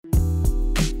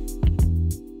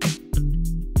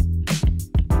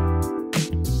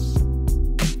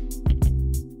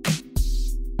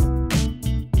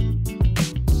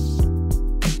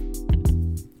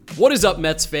What is up,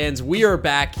 Mets fans? We are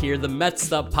back here, the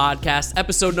Mets Up Podcast,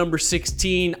 episode number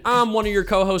 16. I'm one of your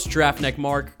co-hosts, Draftneck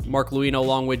Mark Luino,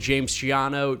 along with James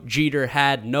Chiano. Jeter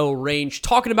had no range,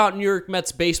 talking about New York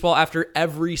Mets baseball after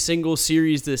every single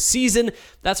series this season.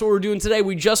 That's what we're doing today.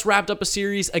 We just wrapped up a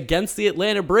series against the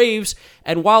Atlanta Braves,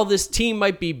 and while this team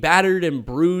might be battered and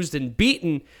bruised and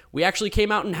beaten, we actually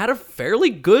came out and had a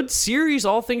fairly good series,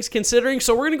 all things considering.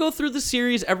 So we're going to go through the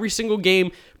series, every single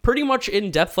game, pretty much in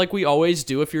depth like we always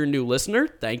do. If you're a new listener,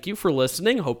 thank you for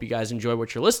listening. Hope you guys enjoy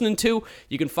what you're listening to.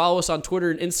 You can follow us on Twitter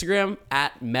and Instagram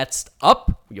at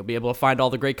MetsUp. You'll be able to find all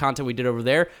the great content we did over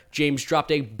there. James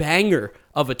dropped a banger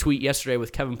of a tweet yesterday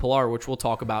with Kevin Pillar, which we'll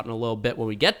talk about in a little bit when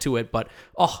we get to it. But,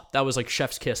 that was like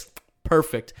chef's kiss.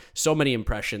 Perfect. So many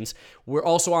impressions. We're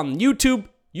also on YouTube.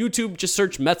 Just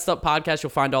search Mets Up Podcast. You'll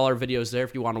find all our videos there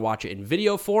if you want to watch it in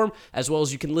video form, as well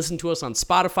as you can listen to us on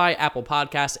Spotify, Apple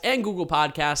Podcasts, and Google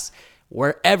Podcasts.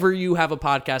 Wherever you have a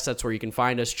podcast, that's where you can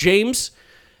find us. James,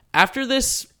 after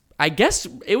this, I guess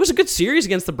it was a good series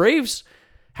against the Braves.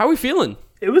 How are we feeling?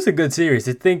 It was a good series.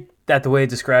 I think that the way to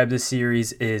describe this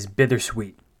series is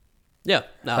bittersweet. Yeah.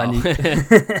 No.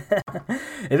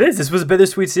 It is. This was a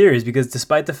bittersweet series because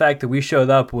despite the fact that we showed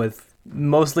up with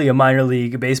mostly a minor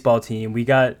league baseball team, we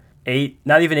got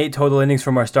not even eight total innings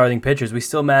from our starting pitchers. We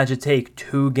still managed to take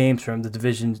 2 games from the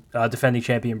division defending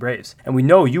champion Braves. And we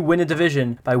know you win a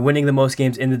division by winning the most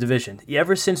games in the division.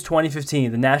 Ever since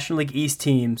 2015, the National League East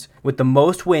teams with the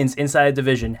most wins inside a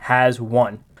division has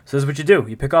won. So this is what you do.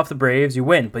 You pick off the Braves, you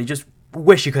win, but you just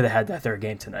wish you could have had that third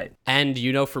game tonight. And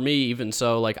for me, even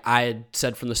so, like I had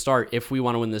said from the start, if we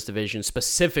want to win this division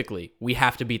specifically, we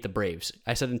have to beat the Braves.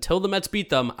 I said until the Mets beat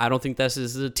them, I don't think this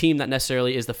is a team that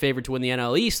necessarily is the favorite to win the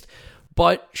NL East.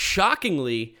 But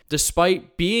shockingly,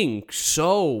 despite being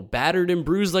so battered and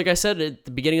bruised, like I said at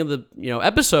the beginning of the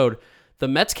episode, the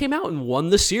Mets came out and won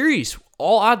the series.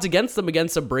 All odds against them,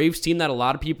 against a Braves team that a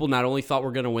lot of people not only thought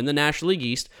were going to win the National League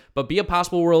East, but be a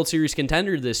possible World Series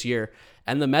contender this year.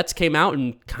 And the Mets came out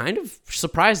and kind of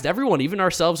surprised everyone, even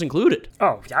ourselves included.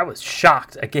 Oh, I was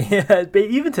shocked.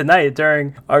 Even tonight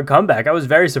during our comeback, I was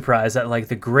very surprised at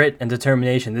the grit and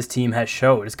determination this team has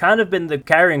showed. It's kind of been the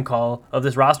carrying call of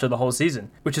this roster the whole season,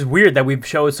 which is weird that we've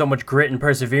showed so much grit and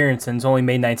perseverance since only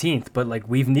May 19th, but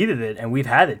we've needed it and we've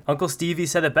had it. Uncle Stevie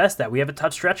said it best that we have a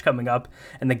tough stretch coming up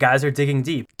and the guys are digging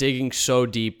deep. Digging so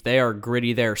deep. They are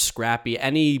gritty. They're scrappy.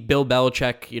 Any Bill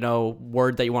Belichick,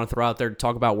 word that you want to throw out there to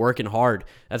talk about working hard.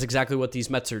 That's exactly what these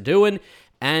Mets are doing.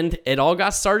 And it all got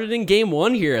started in Game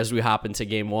 1 here as we hop into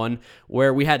Game 1,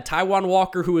 where we had Taijuan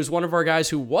Walker, who is one of our guys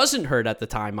who wasn't hurt at the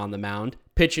time on the mound,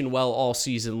 pitching well all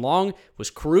season long, was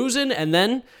cruising, and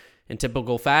then, in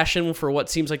typical fashion for what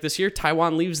seems like this year,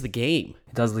 Taijuan leaves the game.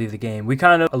 He does leave the game. We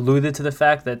kind of alluded to the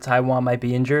fact that Taijuan might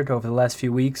be injured over the last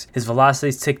few weeks. His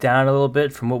velocity's ticked down a little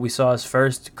bit from what we saw his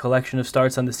first collection of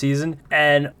starts on the season.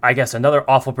 And I guess another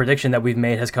awful prediction that we've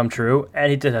made has come true, and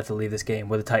he did have to leave this game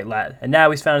with a tight lat. And now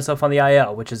he's found himself on the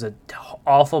IL, which is an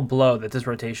awful blow that this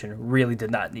rotation really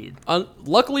did not need.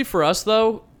 Luckily for us,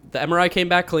 though, the MRI came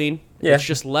back clean. Yeah. It's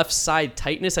just left side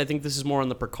tightness. I think this is more on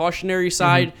the precautionary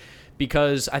side. Mm-hmm.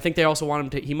 Because I think they also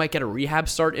want him he might get a rehab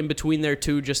start in between there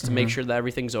too, just to make sure that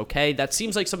everything's okay. That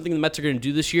seems like something the Mets are going to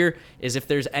do this year, is if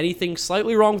there's anything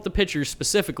slightly wrong with the pitchers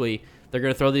specifically, they're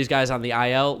going to throw these guys on the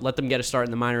IL, let them get a start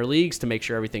in the minor leagues to make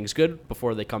sure everything's good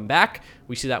before they come back.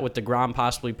 We see that with DeGrom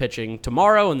possibly pitching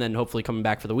tomorrow and then hopefully coming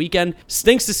back for the weekend.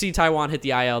 Stinks to see Taijuan hit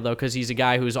the IL, though, because he's a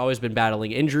guy who's always been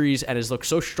battling injuries and has looked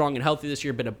so strong and healthy this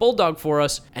year, been a bulldog for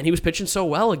us, and he was pitching so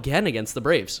well again against the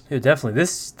Braves. Yeah, definitely.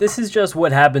 This is just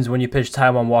what happens when you pitch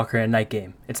Taijuan Walker in a night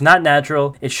game. It's not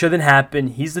natural. It shouldn't happen.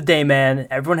 He's the day man.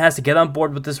 Everyone has to get on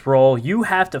board with this role. You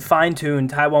have to fine-tune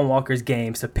Taijuan Walker's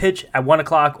games to pitch at 1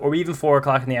 o'clock or even 4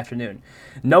 o'clock in the afternoon.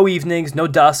 No evenings, no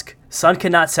dusk. Sun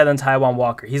cannot set on Taijuan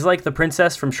Walker. He's like the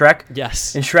princess from Shrek.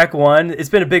 Yes. In Shrek 1. It's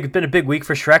been a big week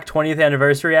for Shrek, 20th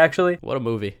anniversary actually. What a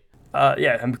movie.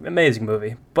 Amazing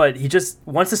movie. But he just,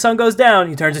 once the sun goes down,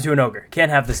 he turns into an ogre.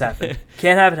 Can't have this happen.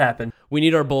 Can't have it happen. We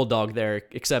need our bulldog there,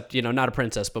 except, not a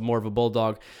princess, but more of a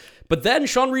bulldog. But then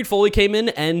Sean Reed-Foley came in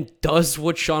and does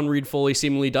what Sean Reed-Foley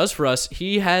seemingly does for us.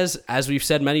 He has, as we've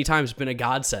said many times, been a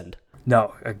godsend.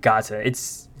 No, a godsend.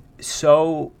 It's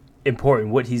so important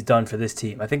what he's done for this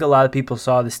team. I think a lot of people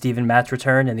saw the Steven Matz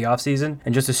return in the offseason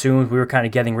and just assumed we were kind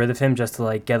of getting rid of him just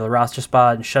to get a roster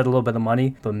spot and shed a little bit of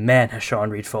money. But man, has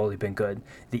Sean Reed-Foley been good.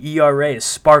 The ERA is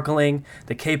sparkling.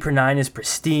 The K per 9 is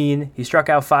pristine. He struck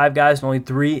out 5 guys in only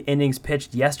 3 innings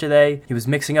pitched yesterday. He was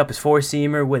mixing up his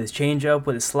 4-seamer with his changeup,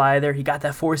 with his slider. He got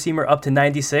that 4-seamer up to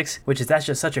 96, that's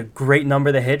just such a great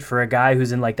number to hit for a guy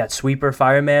who's in that sweeper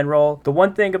fireman role. The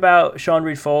one thing about Sean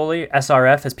Reed-Foley,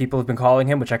 SRF as people have been calling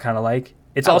him, which I kind kind of like.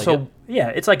 It's I also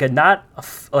like it's like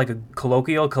like a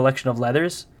colloquial collection of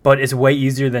letters, but it's way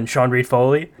easier than Sean Reed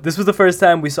Foley. This was the first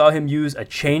time we saw him use a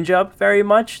changeup very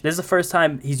much. This is the first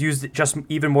time he's used it just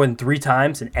even more than 3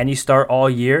 times in any start all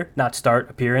year. Not start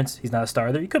appearance. He's not a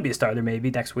starter. He could be a starter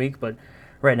maybe next week, but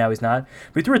right now he's not.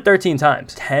 We threw it 13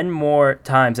 times, 10 more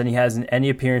times than he has in any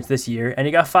appearance this year, and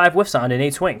he got 5 whiffs on in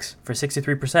 8 swings for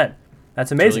 63%.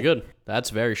 That's amazing. Really good. That's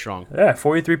very strong. Yeah,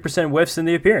 43% whiffs in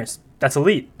the appearance. That's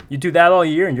elite. You do that all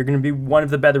year, and you're going to be one of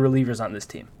the better relievers on this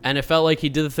team. And it felt like he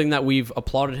did the thing that we've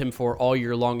applauded him for all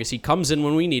year long is he comes in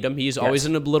when we need him. He's always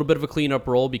in a little bit of a cleanup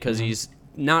role because he's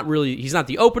not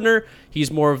the opener. He's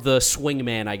more of the swing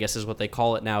man, I guess is what they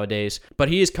call it nowadays. But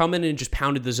he has come in and just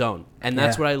pounded the zone. And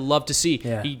that's what I love to see.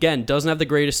 Yeah. He, again, doesn't have the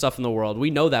greatest stuff in the world. We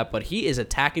know that, but he is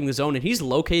attacking the zone, and he's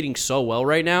locating so well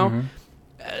right now.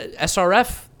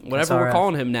 SRF, whatever we're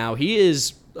calling him now, he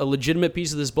is a legitimate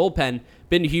piece of this bullpen.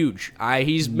 Been huge.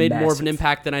 He's made more of an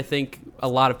impact than I think a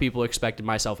lot of people expected,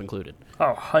 myself included.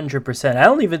 Oh, 100%. I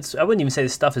wouldn't even say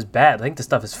this stuff is bad. I think the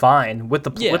stuff is fine with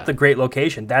the great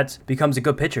location. That becomes a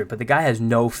good pitcher, but the guy has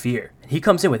no fear. He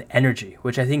comes in with energy,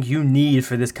 which I think you need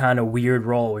for this kind of weird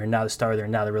role where you're now the starter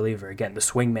and now the reliever. Again, the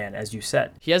swing man, as you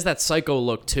said. He has that psycho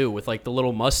look too, with like the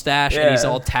little mustache and he's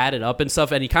all tatted up and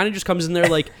stuff, and he kind of just comes in there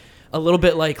like a little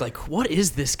bit like what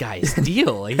is this guy's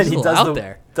deal? Like, he's a little out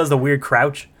there. Does the weird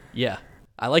crouch. Yeah.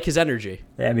 I like his energy.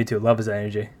 Yeah, me too. Love his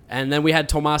energy. And then we had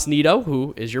Tomas Nido,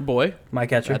 who is your boy. My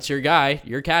catcher. That's your guy,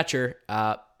 your catcher.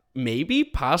 Maybe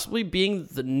possibly being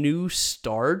the new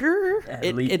starter?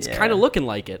 It's kind of looking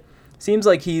like it. Seems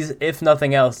like he's, if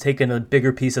nothing else, taken a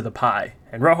bigger piece of the pie.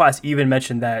 And Rojas even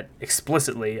mentioned that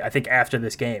explicitly, I think, after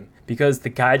this game. Because the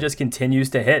guy just continues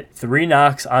to hit. 3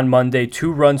 knocks on Monday,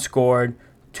 2 runs scored,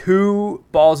 2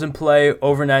 balls in play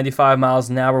over 95 miles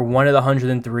an hour, 1 of the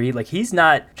 103. Like, he's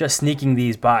not just sneaking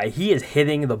these by. He is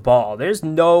hitting the ball. There's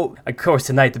no... Of course,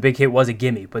 tonight the big hit was a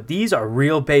gimme, but these are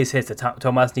real base hits that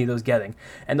Tomas Nido's getting.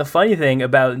 And the funny thing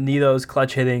about Nido's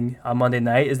clutch hitting on Monday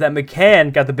night is that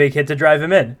McCann got the big hit to drive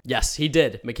him in. Yes, he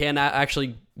did. McCann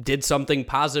actually did something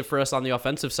positive for us on the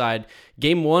offensive side.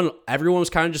 Game 1, everyone was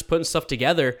kind of just putting stuff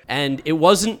together, and it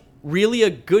wasn't really a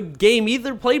good game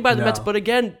either played by the Mets, but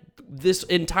again... This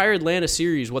entire Atlanta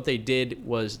series, what they did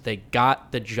was they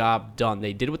got the job done.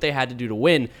 They did what they had to do to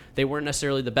win. They weren't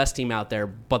necessarily the best team out there,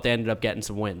 but they ended up getting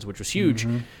some wins, which was huge.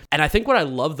 And I think what I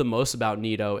love the most about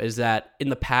Nido is that in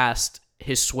the past,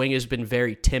 his swing has been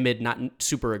very timid, not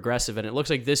super aggressive. And it looks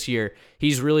like this year,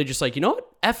 he's really just like, you know what?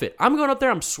 F it. I'm going up there.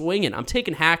 I'm swinging. I'm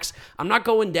taking hacks. I'm not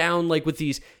going down like with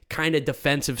these kind of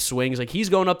defensive swings. Like, he's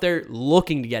going up there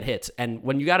looking to get hits. And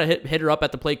when you got a hitter up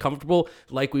at the plate comfortable,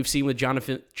 like we've seen with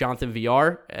Jonathan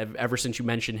VR, ever since you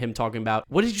mentioned him talking about,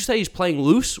 what did you say? He's playing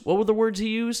loose? What were the words he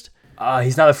used?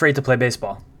 He's not afraid to play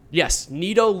baseball. Yes,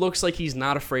 Nido looks like he's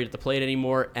not afraid at the plate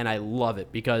anymore, and I love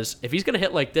it because if he's going to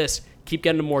hit like this, keep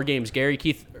getting to more games.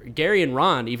 Gary and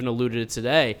Ron even alluded to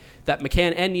today that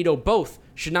McCann and Nido both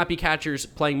should not be catchers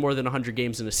playing more than 100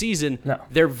 games in a season. No.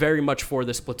 They're very much for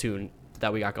this platoon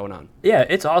that we got going on. Yeah,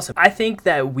 it's awesome. I think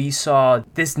that we saw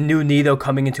this new Nido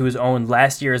coming into his own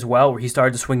last year as well, where he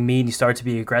started to swing mean, he started to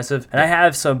be aggressive. And I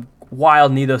have some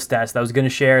wild Nido stats that I was going to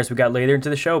share as we got later into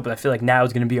the show, but I feel like now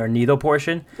is going to be our Nido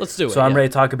portion. Let's do it. So I'm ready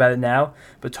to talk about it now.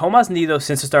 But Tomas Nido,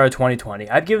 since the start of 2020,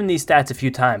 I've given these stats a few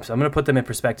times, so I'm going to put them in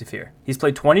perspective here. He's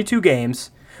played 22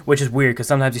 games, which is weird because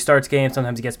sometimes he starts games,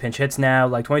 sometimes he gets pinch hits now.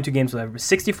 Like 22 games with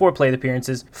 64 plate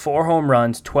appearances, 4 home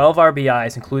runs, 12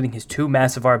 RBIs, including his 2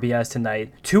 massive RBIs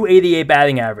tonight, 288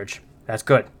 batting average. That's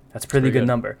good. That's a pretty good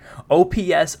number.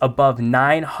 OPS above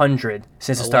 900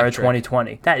 since the start of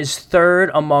 2020. That is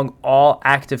third among all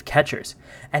active catchers.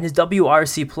 And his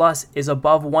WRC plus is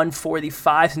above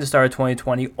 145 since the start of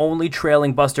 2020, only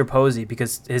trailing Buster Posey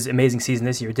because his amazing season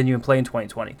this year didn't even play in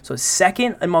 2020. So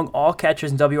second among all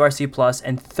catchers in WRC plus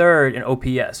and third in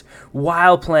OPS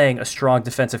while playing a strong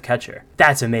defensive catcher.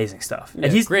 That's amazing stuff. Yeah,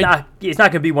 and he's not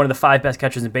going to be one of the 5 best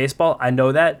catchers in baseball. I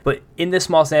know that. But in this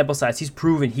small sample size, he's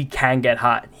proven he can get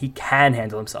hot. He can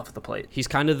handle himself at the plate. He's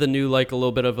kind of the new, like a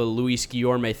little bit of a Luis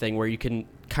Guillorme thing where you can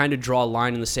kind of draw a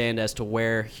line in the sand as to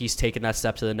where he's taken that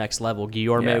step to the next level.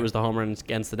 Guillorme was the home run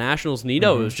against the Nationals.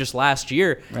 Nido, it was just last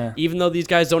year. Yeah. Even though these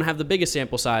guys don't have the biggest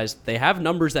sample size, they have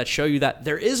numbers that show you that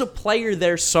there is a player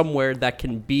there somewhere that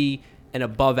can be an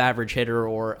above-average hitter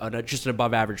or just an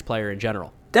above-average player in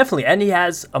general. Definitely, and he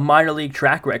has a minor league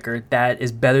track record that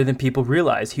is better than people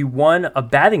realize. He won a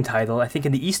batting title, I think,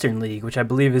 in the Eastern League, which I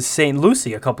believe is St.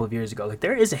 Lucie a couple of years ago. Like,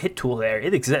 there is a hit tool there.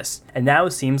 It exists. And now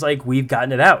it seems like we've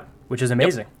gotten it out, which is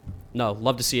amazing. Yep. No,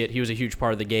 love to see it. He was a huge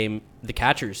part of the game. The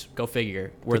catchers, go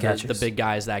figure, were the big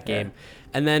guys that game. Yeah.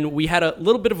 And then we had a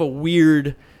little bit of a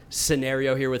weird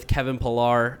scenario here with Kevin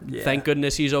Pillar. Yeah. Thank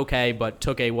goodness he's okay, but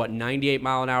took a 98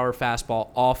 mile an hour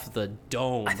fastball off the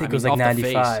dome. I think it was like off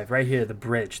 95, right here, the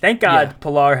bridge. Thank God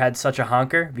Pillar had such a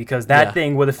honker, because that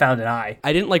thing would have found an eye.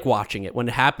 I didn't like watching it. When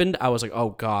it happened, I was like,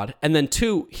 oh God. And then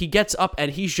 2, he gets up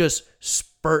and he's just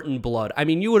spurting blood. I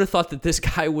mean, you would have thought that this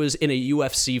guy was in a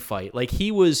UFC fight. Like,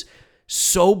 he was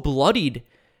so bloodied.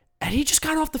 And he just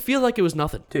got off the field like it was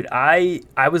nothing. Dude, I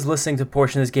was listening to a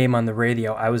portion of this game on the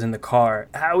radio. I was in the car.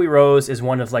 Howie Rose is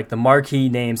one of like the marquee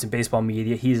names in baseball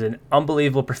media. He's an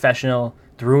unbelievable professional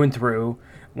through and through.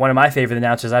 One of my favorite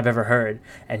announcers I've ever heard,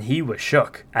 and he was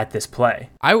shook at this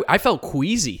play. I felt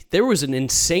queasy. There was an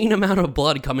insane amount of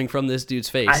blood coming from this dude's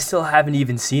face. I still haven't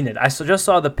even seen it. I just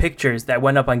saw the pictures that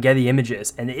went up on Getty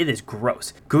Images, and it is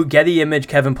gross. Go Getty Image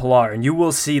Kevin Pillar, and you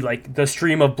will see like the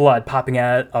stream of blood popping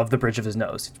out of the bridge of his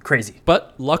nose. It's crazy.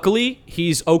 But luckily,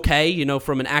 he's okay.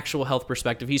 From an actual health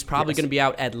perspective, he's probably going to be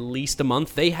out at least a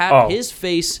month. They have his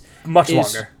face much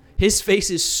longer. His face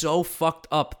is so fucked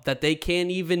up that they can't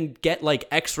even get like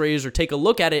x-rays or take a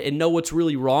look at it and know what's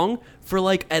really wrong for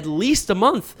like at least a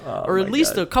month or at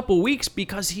least a couple weeks,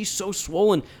 because he's so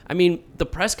swollen. I mean, the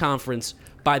press conference,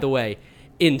 by the way,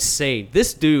 insane.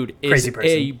 This dude is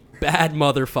a bad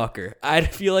motherfucker. I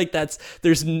feel like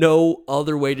there's no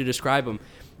other way to describe him.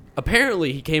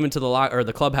 Apparently, he came into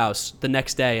the clubhouse the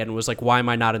next day and was like, "Why am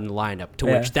I not in the lineup?" To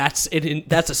which that's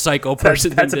a psycho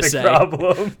person thing to say. That's a big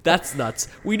problem. That's nuts.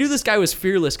 We knew this guy was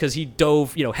fearless because he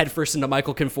dove, headfirst into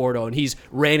Michael Conforto, and he's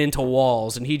ran into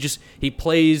walls, and he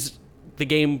plays the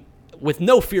game with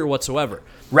no fear whatsoever.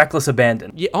 Reckless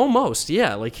abandon. Yeah, almost.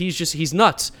 Yeah, like he's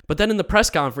nuts. But then in the press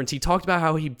conference, he talked about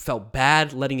how he felt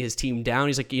bad letting his team down.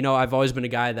 He's like, I've always been a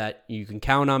guy that you can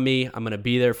count on me. I'm gonna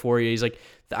be there for you. He's like,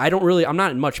 I'm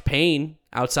not in much pain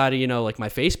outside of, like my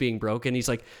face being broken. He's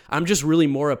like, I'm just really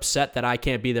more upset that I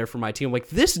can't be there for my team. I'm like,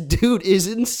 this dude is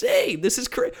insane. This is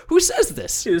crazy. Who says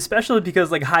this? Dude, especially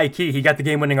because like high key, he got the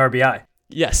game winning RBI.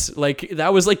 Yes, like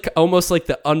that was like almost like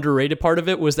the underrated part of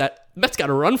it was that Mets got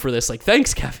to run for this. Like,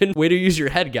 thanks, Kevin. Way to use your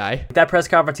head, guy. That press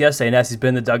conference yesterday, and as he's been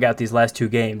in the dugout these last 2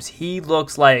 games, he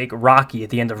looks like Rocky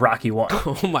at the end of Rocky 1.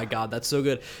 Oh my God, that's so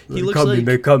good. He looks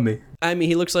like I mean,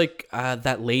 he looks like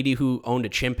that lady who owned a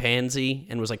chimpanzee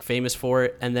and was like famous for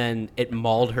it, and then it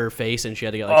mauled her face, and she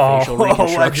had to get like facial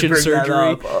reconstruction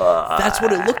surgery. That's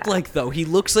what it looked like, though. He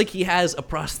looks like he has a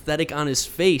prosthetic on his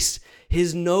face.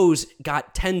 His nose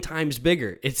got 10 times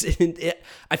bigger.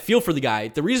 I feel for the guy.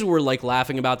 The reason we're like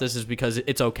laughing about this is because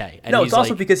it's okay. And no, it's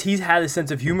also because he's had a sense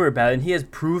of humor about it, and he has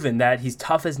proven that he's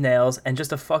tough as nails and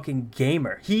just a fucking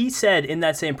gamer. He said in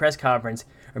that same press conference,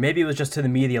 or maybe it was just to the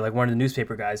media, like one of the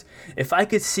newspaper guys, if I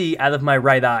could see out of my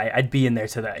right eye, I'd be in there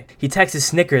today. He texted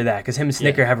Snicker that, because him and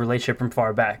Snicker have a relationship from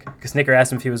far back, because Snicker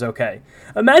asked him if he was okay.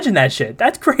 Imagine that shit.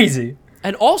 That's crazy.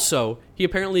 And also, he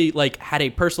apparently like had a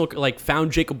personal, like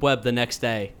found Jacob Webb the next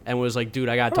day and was like, dude,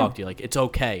 I got to talk to you. Like, it's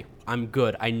okay. I'm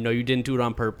good. I know you didn't do it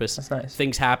on purpose. That's nice.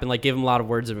 Things happen. Like, gave him a lot of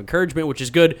words of encouragement, which is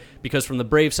good because from the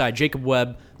Brave side, Jacob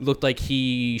Webb looked like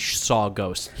he saw a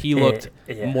ghost. He looked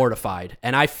mortified,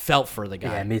 and I felt for the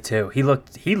guy. Yeah, me too. He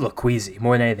looked queasy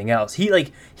more than anything else. He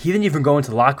didn't even go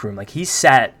into the locker room. Like, he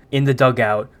sat in the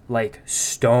dugout like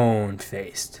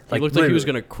stone-faced. He looked like he was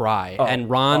gonna cry. And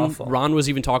awful. Ron was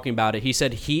even talking about it. He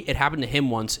said it happened to him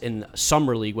once in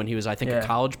summer league when he was, I think, a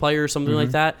college player or something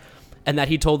like that, and that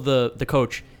he told the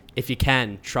coach, if you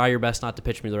can, try your best not to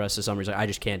pitch me the rest of the summer. He's like, I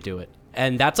just can't do it.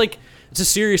 And that's like, it's a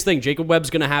serious thing. Jacob Webb's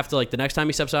going to have to, like, the next time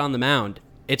he steps out on the mound,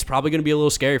 it's probably going to be a little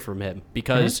scary for him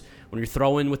because when you're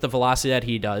throwing with the velocity that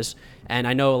he does, and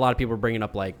I know a lot of people are bringing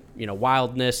up, like,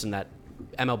 wildness and that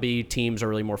MLB teams are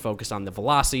really more focused on the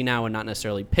velocity now and not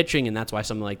necessarily pitching, and that's why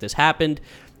something like this happened.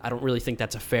 I don't really think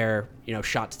that's a fair,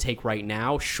 shot to take right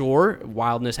now. Sure,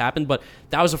 wildness happened, but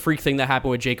that was a freak thing that happened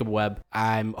with Jacob Webb.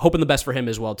 I'm hoping the best for him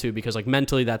as well, too, because like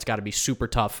mentally that's got to be super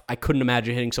tough. I couldn't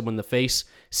imagine hitting someone in the face,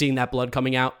 seeing that blood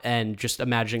coming out, and just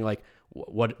imagining like,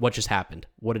 what just happened?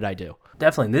 What did I do?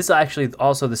 Definitely. This is actually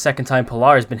also the second time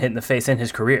Pillar has been hit in the face in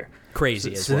his career.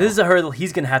 Crazy So this is a hurdle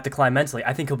he's going to have to climb mentally.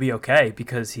 I think he'll be okay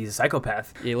because he's a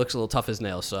psychopath. He looks a little tough as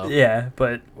nails, so. Yeah,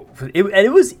 but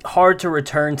it was hard to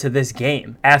return to this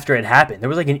game after it happened. There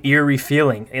was like an eerie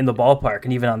feeling in the ballpark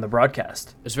and even on the broadcast.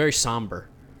 It was very somber.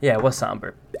 Yeah, it was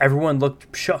somber. Everyone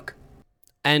looked shook.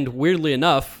 And weirdly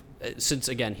enough, since,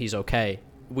 again, he's okay,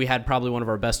 we had probably one of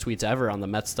our best tweets ever on the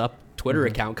Mets Up Twitter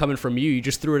account coming from you. You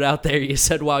just threw it out there. You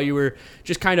said while you were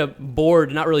just kind of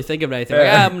bored, not really thinking of anything.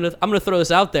 Like, I'm gonna throw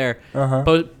this out there.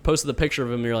 Posted the picture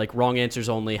of him. You're like, wrong answers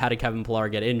only. How did Kevin Pillar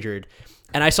get injured?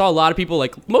 And I saw a lot of people,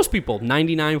 like most people,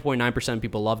 99.9% of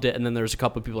people loved it. And then there's a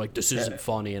couple of people like, this isn't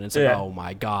funny. And it's like, oh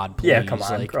my God, please. Yeah, come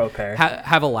on, like, grow a pair.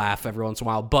 Have a laugh every once in a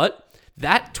while. But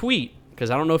that tweet,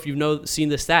 because I don't know if you've seen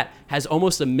the stat, has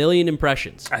almost 1 million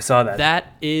impressions. I saw that.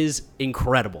 That is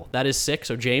incredible. That is sick.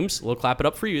 So James, we'll clap it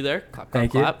up for you there. Clap,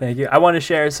 Thank clap. you. I want to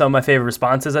share some of my favorite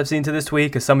responses I've seen to this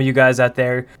tweet because some of you guys out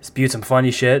there spewed some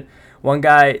funny shit. One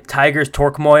guy, Tigers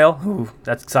Torquemoil, who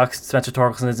that sucks. Spencer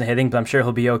Torkelson isn't hitting, but I'm sure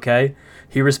he'll be okay.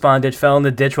 He responded, fell in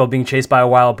the ditch while being chased by a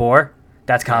wild boar.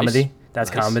 That's comedy. Nice. That's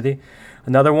comedy.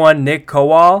 Another one, Nick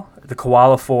Kowal, the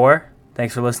Koala 4.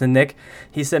 Thanks for listening, Nick.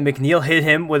 He said McNeil hit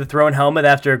him with a thrown helmet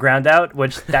after a ground out,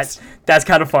 which that's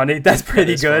kind of funny. That's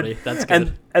pretty good. Funny. That's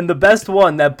good. And the best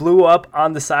one that blew up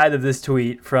on the side of this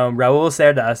tweet from Raul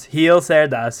Cerdas,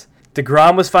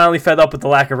 DeGrom was finally fed up with the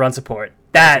lack of run support.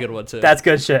 That's a good one, too. That's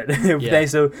good shit.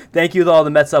 So thank you to all the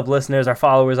Mets Up listeners, our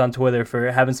followers on Twitter, for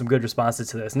having some good responses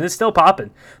to this. And it's still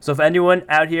popping. So if anyone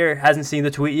out here hasn't seen the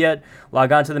tweet yet,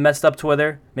 log on to the Mets Up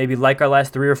Twitter, maybe like our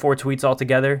last 3 or 4 tweets all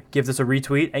together, give us a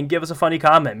retweet, and give us a funny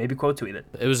comment. Maybe quote tweet it.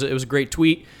 It was a great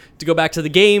tweet. To go back to the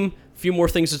game, a few more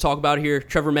things to talk about here.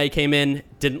 Trevor May came in,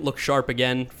 didn't look sharp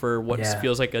again for what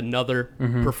feels like another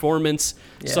performance.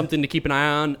 Yeah. Something to keep an eye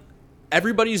on.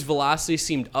 Everybody's velocity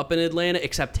seemed up in Atlanta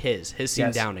except his. His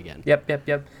seemed down again. Yep.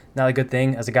 Not a good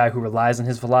thing as a guy who relies on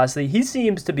his velocity. He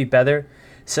seems to be better,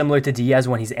 similar to Diaz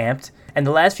when he's amped. And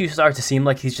the last few starts, it seemed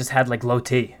like he's just had like low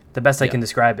T. The best I can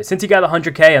describe it. Since he got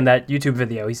 100K on that YouTube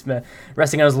video, he's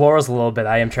resting on his laurels a little bit.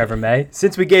 I am Trevor May.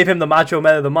 Since we gave him the Macho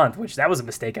Man of the Month, which that was a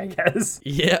mistake, I guess.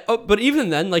 Yeah, but even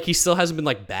then, like he still hasn't been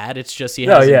like bad. It's just he's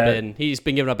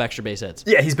been giving up extra base hits.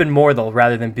 Yeah, he's been more though,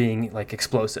 rather than being like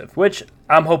explosive. Which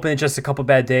I'm hoping it's just a couple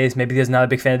bad days. Maybe he's not a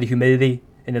big fan of the humidity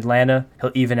in Atlanta.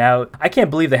 He'll even out. I can't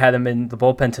believe they had him in the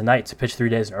bullpen tonight to pitch 3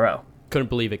 days in a row. Couldn't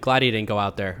believe it. Glad he didn't go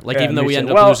out there. Like, even though we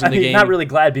ended up losing the game. Not really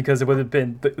glad because it would have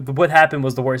been what happened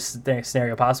was the worst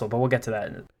scenario possible, but we'll get to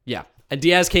that. Yeah. And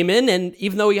Diaz came in, and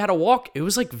even though he had a walk, it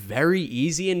was like very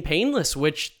easy and painless,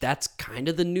 which that's kind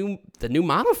of the new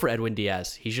model for Edwin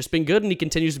Diaz. He's just been good, and he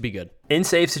continues to be good. In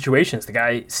safe situations, the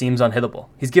guy seems unhittable.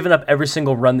 He's given up every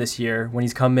single run this year when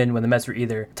he's come in when the Mets were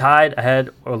either tied, ahead,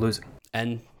 or losing.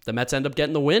 And the Mets end up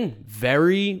getting the win.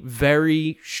 Very,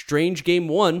 very strange game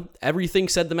 1. Everything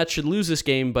said the Mets should lose this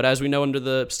game, but as we know under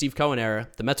the Steve Cohen era,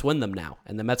 the Mets win them now.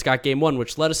 And the Mets got game 1,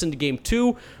 which led us into game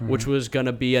 2, which was going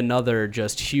to be another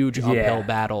just huge uphill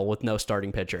battle with no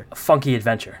starting pitcher. A funky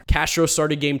adventure. Castro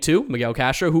started game 2, Miguel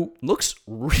Castro, who looks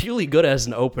really good as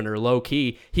an opener,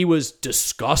 low-key. He was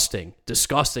disgusting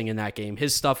in that game.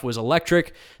 His stuff was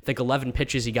electric. I think 11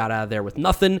 pitches he got out of there with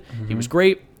nothing. He was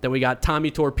great. Then we got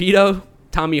Tommy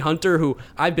Hunter, who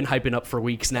I've been hyping up for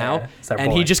weeks now,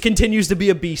 and he just continues to be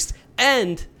a beast.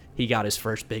 And he got his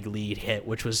first big lead hit,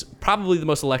 which was probably the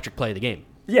most electric play of the game.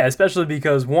 Yeah, especially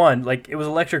because, one, like it was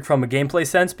electric from a gameplay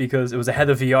sense because it was ahead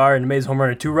of VR and made his home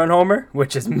run a 2-run homer,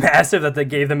 which is massive that they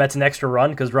gave the Mets an extra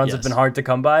run because runs have been hard to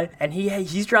come by. And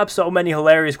he's dropped so many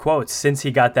hilarious quotes since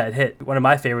he got that hit. One of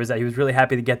my favorites is that he was really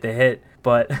happy to get the hit,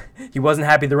 but he wasn't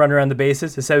happy to run around the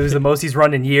bases. He said it was the most he's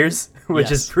run in years,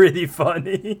 which is pretty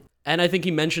funny. And I think he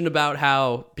mentioned about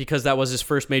how, because that was his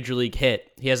first major league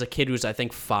hit, he has a kid who's, I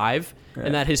think, 5,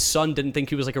 and that his son didn't think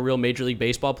he was like a real major league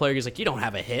baseball player. He's like, you don't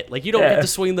have a hit. Like, you don't get to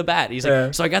swing the bat. He's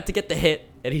like, so I got to get the hit.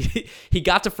 And he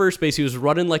got to first base. He was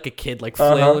running like a kid, like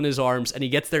flailing his arms. And he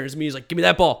gets there and he's like, give me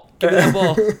that ball.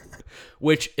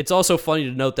 Which, it's also funny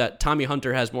to note that Tommy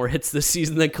Hunter has more hits this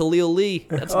season than Khalil Lee.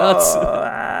 That's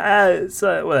nuts.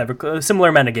 Whatever. Similar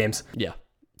amount of games. Yeah.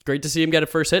 Great to see him get a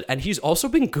first hit, and he's also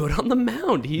been good on the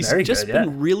mound. He's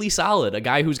been really solid. A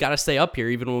guy who's got to stay up here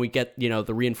even when we get,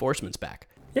 the reinforcements back.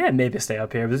 Yeah, maybe stay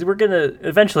up here. Because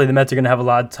eventually the Mets are going to have a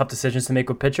lot of tough decisions to make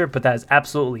with pitcher, but that is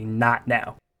absolutely not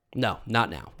now. No,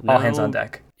 not now. All hands on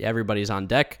deck. Yeah, everybody's on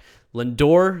deck.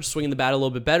 Lindor swinging the bat a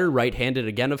little bit better, right-handed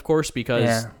again, of course,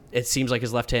 because it seems like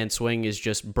his left-hand swing is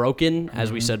just broken.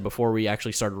 As we said before we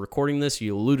actually started recording this,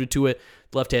 you alluded to it.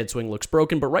 The left-hand swing looks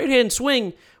broken, but right-hand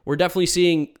swing, we're definitely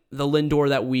seeing the Lindor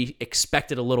that we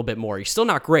expected a little bit more. He's still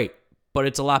not great, but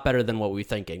it's a lot better than what we're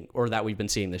thinking or that we've been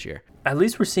seeing this year. At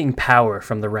least we're seeing power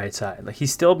from the right side. Like,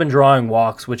 he's still been drawing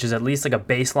walks, which is at least like a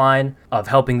baseline of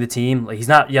helping the team. Like, he's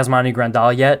not Yasmani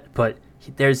Grandal yet, but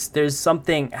there's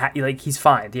something, like, he's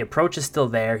fine. The approach is still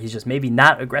there. He's just maybe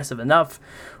not aggressive enough,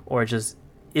 or just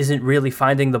isn't really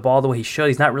finding the ball the way he should.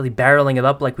 He's not really barreling it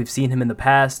up like we've seen him in the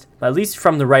past. But at least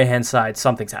from the right-hand side,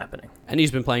 something's happening. And he's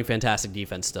been playing fantastic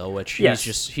defense still, which Yes,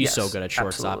 he's so good at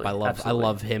shortstop. absolutely. I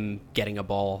love him getting a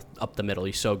ball up the middle.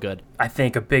 He's so good. I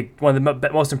think one of the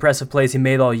most impressive plays he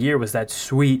made all year was that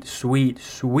sweet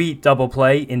double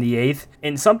play in the 8th.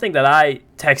 And something that I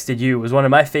texted you was one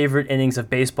of my favorite innings of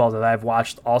baseball that I've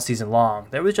watched all season long.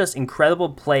 There was just incredible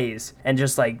plays and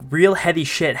just like real heady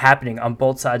shit happening on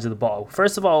both sides of the ball.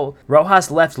 First of all, Rojas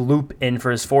left Loop in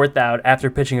for his 4th out after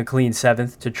pitching a clean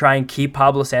 7th to try and keep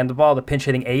Pablo Sandoval, the pinch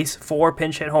hitting ace, 4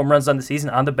 pinch hit home runs on the season,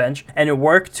 on the bench. And it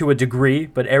worked to a degree,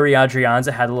 but Eri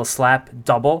Adrianza had a little slap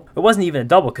double. It wasn't even a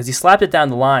double because he slapped it down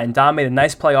the line. Dom made a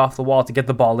nice play off the wall to get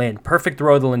the ball in. Perfect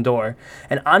throw to Lindor.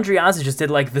 And Adrianza just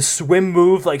did like the swim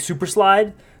move, like super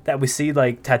slide that we see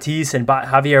like Tatis and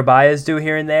Javier Baez do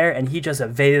here and there, and he just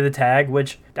evaded the tag,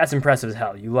 which that's impressive as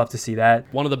hell. You love to see that.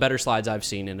 One of the better slides I've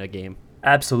seen in a game.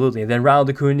 Absolutely. And then Ronald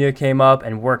Acuna came up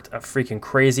and worked a freaking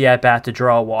crazy at-bat to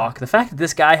draw a walk. The fact that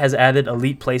this guy has added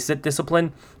elite place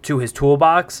discipline to his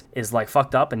toolbox is like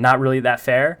fucked up and not really that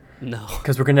fair. No.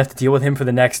 Because we're going to have to deal with him for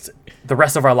the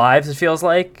rest of our lives, it feels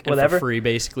like. And whatever. for free,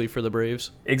 basically, for the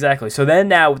Braves. Exactly. So then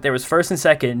now there was first and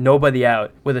second, nobody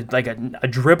out, with a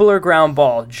dribbler ground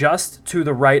ball just to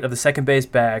the right of the second base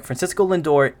bag. Francisco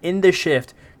Lindor in the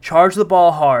shift, charged the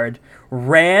ball hard,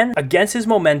 ran against his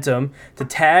momentum to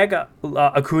tag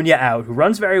Acuna out, who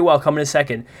runs very well coming to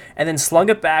second, and then slung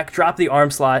it back, dropped the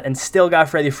arm slot, and still got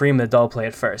Freddie Freeman a double play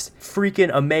at first. Freaking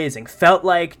amazing. Felt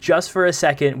like just for a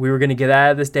second we were going to get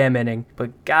out of this damn inning,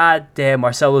 but goddamn,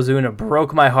 Marcell Ozuna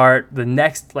broke my heart. The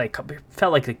next,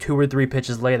 felt like 2 or 3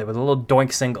 pitches later with a little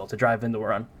doink single to drive in the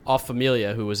run. Off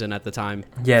Familia, who was in at the time.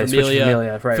 Yeah,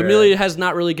 Familia. Right, Familia has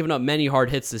not really given up many hard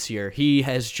hits this year. He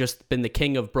has just been the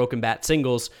king of broken bat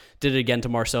singles. Did it again to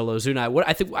Marcell Ozuna.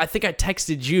 I think I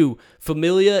texted you.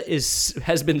 Familia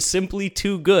has been simply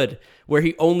too good, where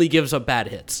he only gives up bad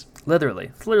hits. Literally.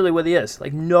 It's literally what he is.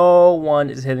 Like, no one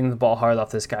is hitting the ball hard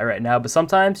off this guy right now, but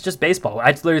sometimes it's just baseball.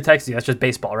 I literally texted you, that's just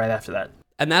baseball right after that.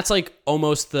 And that's like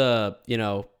almost the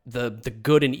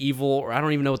good and evil, or I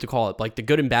don't even know what to call it. Like the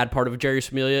good and bad part of Jeurys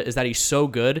Familia is that he's so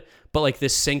good, but like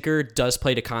this sinker does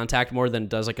play to contact more than it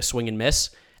does like a swing and miss.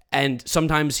 And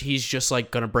sometimes he's just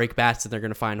like going to break bats and they're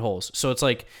going to find holes. So it's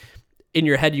like in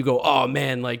your head, you go, oh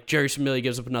man, like Jeurys Familia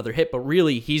gives up another hit, but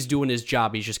really he's doing his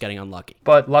job. He's just getting unlucky.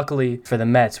 But luckily for the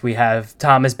Mets, we have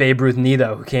Thomas Babe Ruth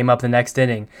Nido, who came up the next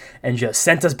inning and just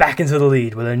sent us back into the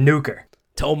lead with a nuker.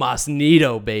 Tomas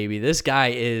Nido, baby. This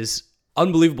guy is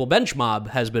unbelievable. Bench mob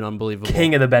has been unbelievable.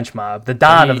 King of the bench mob. The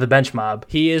Don of the bench mob.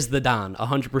 He is the Don,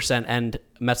 100%. And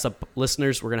Mets Up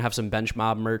listeners, we're going to have some bench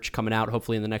mob merch coming out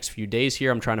hopefully in the next few days here.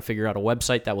 I'm trying to figure out a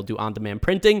website that will do on-demand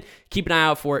printing. Keep an eye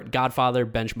out for it. Godfather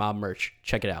bench mob merch.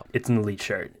 Check it out. It's an elite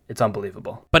shirt. It's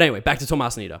unbelievable. But anyway, back to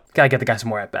Tomas Nido. Gotta get the guy some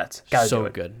more at-bats. So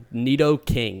good. Nido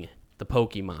King, the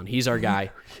Pokemon. He's our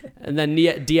guy. And then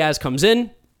Diaz comes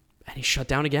in, and he's shut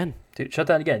down again. Dude, shut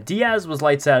down again. Diaz was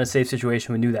lights out in a safe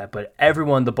situation. We knew that. But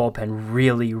everyone in the bullpen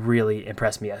really, really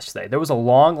impressed me yesterday. There was a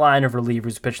long line of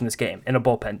relievers pitching this game in a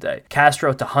bullpen day.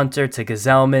 Castro to Hunter to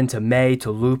Gazelman to May to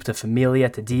Loop to Familia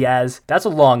to Diaz. That's a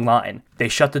long line. They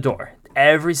shut the door.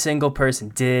 Every single person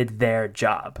did their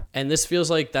job. And this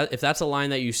feels like that. If that's a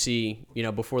line that you see,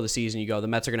 before the season, you go, the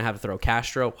Mets are going to have to throw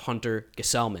Castro, Hunter,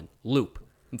 Gazelman, Loop,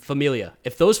 Familia.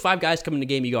 If those 5 guys come in the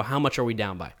game, you go, how much are we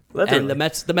down by? Literally. And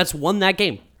the Mets won that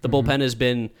game. The bullpen has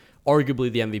been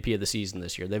arguably the MVP of the season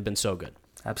this year. They've been so good.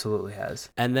 Absolutely has.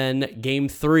 And then game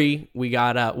 3, we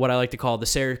got what I like to call the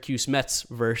Syracuse Mets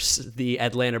versus the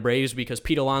Atlanta Braves, because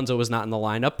Pete Alonso was not in the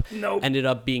lineup. Nope. Ended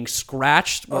up being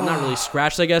scratched. Well, not really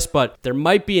scratched, I guess, but there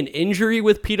might be an injury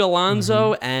with Pete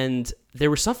Alonso, and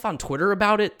there was stuff on Twitter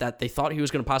about it that they thought he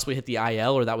was going to possibly hit the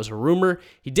IL, or that was a rumor.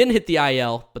 He didn't hit the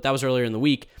IL, but that was earlier in the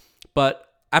week. But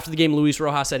after the game, Luis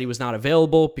Rojas said he was not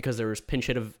available because there was pinch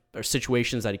hit or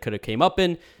situations that he could have came up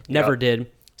in. Never did.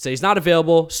 So he's not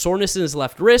available. Soreness in his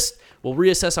left wrist. We'll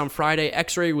reassess on Friday.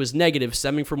 X-ray was negative,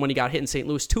 stemming from when he got hit in St.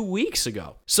 Louis 2 weeks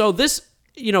ago. So this,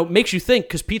 makes you think,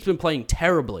 because Pete's been playing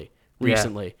terribly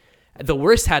recently. Yeah. The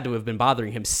worst had to have been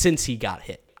bothering him since he got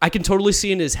hit. I can totally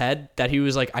see in his head that he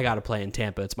was like, I got to play in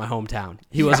Tampa. It's my hometown.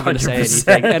 He wasn't going to say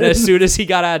anything. And as soon as he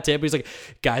got out of Tampa, he's like,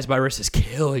 guys, my wrist is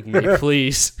killing me.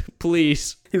 Please,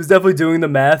 please. He was definitely doing the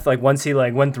math. Like once he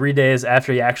went 3 days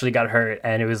after he actually got hurt,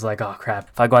 and it was like, oh crap,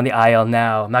 if I go on the IL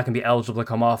now, I'm not going to be eligible to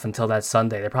come off until that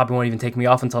Sunday. They probably won't even take me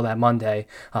off until that Monday.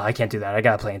 I can't do that. I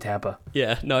got to play in Tampa.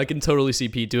 Yeah, no, I can totally see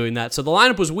Pete doing that. So the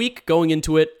lineup was weak going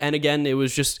into it. And again,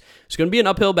 it's going to be an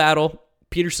uphill battle.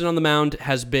 Peterson on the mound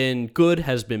has been good,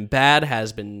 has been bad,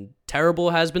 has been terrible,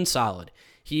 has been solid.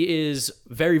 He is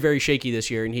very, very shaky this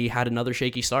year, and he had another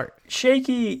shaky start.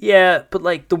 Shaky, yeah, but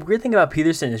like the weird thing about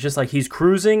Peterson is just like he's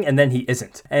cruising and then he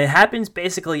isn't. And it happens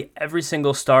basically every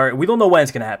single start. We don't know when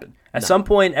it's going to happen. At some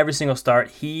point, every single start,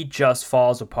 he just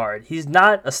falls apart. He's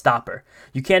not a stopper.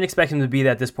 You can't expect him to be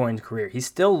that at this point in his career. He's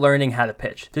still learning how to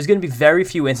pitch. There's going to be very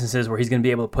few instances where he's going to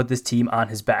be able to put this team on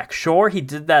his back. Sure, he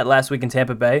did that last week in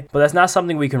Tampa Bay, but that's not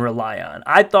something we can rely on.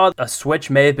 I thought a switch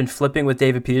may have been flipping with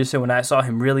David Peterson when I saw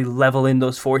him really level in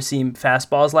those four-seam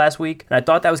fastballs last week. And I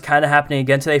thought that was kind of happening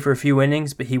again today for a few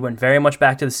innings, but he went very much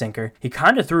back to the sinker. He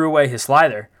kind of threw away his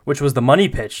slider, which was the money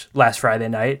pitch last Friday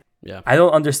night. Yeah. I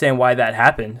don't understand why that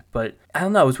happened, but I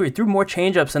don't know. It was weird. He threw more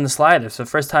changeups than the slider for the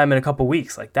first time in a couple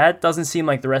weeks. Like, that doesn't seem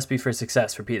like the recipe for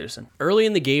success for Peterson. Early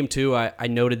in the game, too, I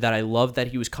noted that I loved that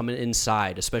he was coming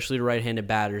inside, especially to right-handed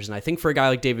batters. And I think for a guy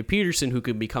like David Peterson, who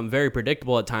could become very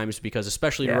predictable at times because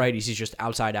especially to righties, he's just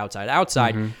outside.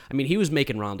 Mm-hmm. I mean, he was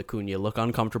making Ronald Acuna look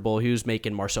uncomfortable. He was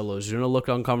making Marcell Ozuna look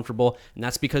uncomfortable. And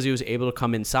that's because he was able to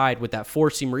come inside with that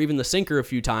four-seam or even the sinker a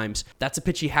few times. That's a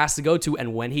pitch he has to go to.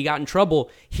 And when he got in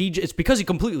trouble, it's because he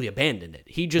completely abandoned it.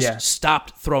 He just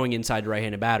stopped throwing inside to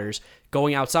right-handed batters,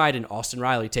 going outside, and Austin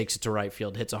Riley takes it to right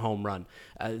field, hits a home run.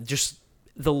 Just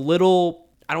the little,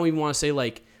 I don't even want to say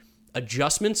like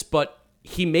adjustments, but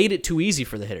he made it too easy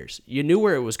for the hitters. You knew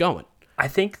where it was going. I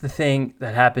think the thing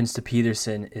that happens to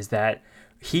Peterson is that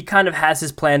he kind of has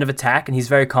his plan of attack, and he's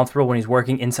very comfortable when he's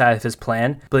working inside of his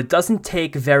plan, but it doesn't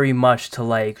take very much to,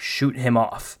 like, shoot him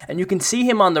off. And you can see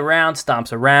him on the round,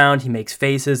 stomps around, he makes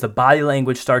faces, the body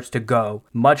language starts to go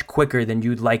much quicker than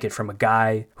you'd like it from a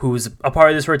guy who's a part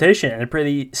of this rotation and a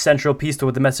pretty central piece to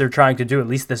what the Mets are trying to do, at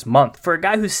least this month. For a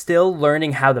guy who's still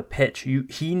learning how to pitch,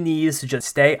 he needs to just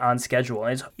stay on schedule.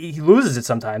 And he loses it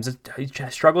sometimes. He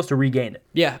struggles to regain it.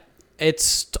 Yeah.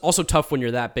 It's also tough when you're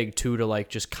that big, too, to like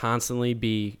just constantly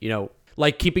be,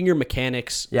 like keeping your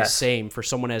mechanics the same for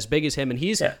someone as big as him. And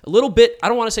he's a little bit, I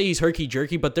don't want to say he's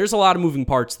herky-jerky, but there's a lot of moving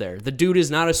parts there. The dude is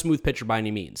not a smooth pitcher by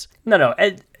any means. No.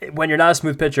 When you're not a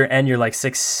smooth pitcher and you're like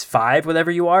 6'5",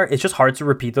 whatever you are, it's just hard to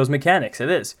repeat those mechanics.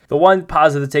 It is. The one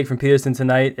positive take from Peterson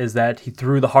tonight is that he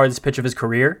threw the hardest pitch of his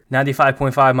career,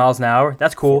 95.5 miles an hour.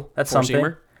 That's cool. That's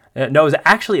something. No, it was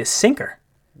actually a sinker.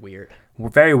 Weird.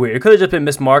 Very weird. It could have just been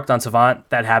mismarked on Savant.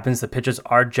 That happens. The pitches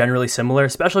are generally similar,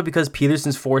 especially because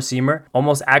Peterson's four-seamer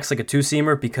almost acts like a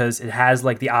two-seamer because it has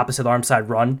like the opposite arm side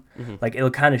run. Mm-hmm. Like it'll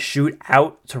kind of shoot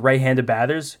out to right-handed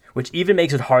batters, which even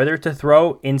makes it harder to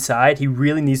throw inside. He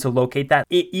really needs to locate that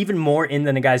even more in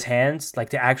than a guy's hands, like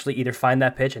to actually either find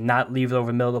that pitch and not leave it over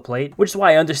the middle of the plate, which is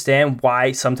why I understand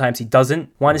why sometimes he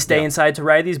doesn't want to stay inside to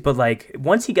righties. But like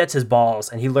once he gets his balls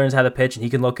and he learns how to pitch and he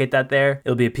can locate that there,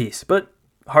 it'll be a piece. But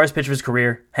hardest pitch of his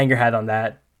career. Hang your hat on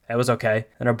that. That was okay.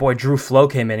 And our boy Drew Flo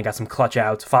came in and got some clutch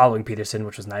outs following Peterson,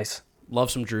 which was nice.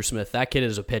 Love some Drew Smith. That kid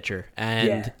is a pitcher.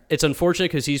 And it's unfortunate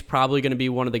because he's probably going to be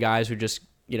one of the guys who just,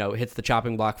 hits the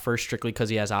chopping block first strictly because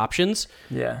he has options.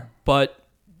 Yeah. But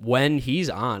when he's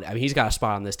on, I mean, he's got a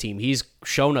spot on this team. He's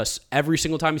shown us every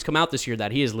single time he's come out this year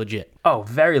that he is legit. Oh,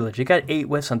 very legit. He got 8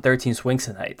 whiffs on 13 swings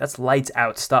tonight. That's lights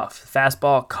out stuff.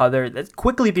 Fastball, cutter. That's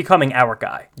quickly becoming our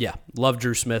guy. Yeah. Love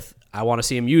Drew Smith. I want to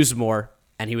see him used more,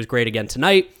 and he was great again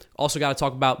tonight. Also got to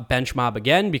talk about bench mob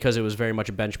again because it was very much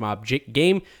a bench mob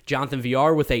game. Jonathan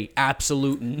Villar with a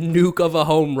absolute nuke of a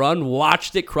home run.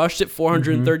 Watched it, crushed it,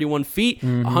 431 feet,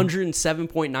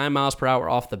 107.9 miles per hour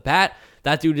off the bat.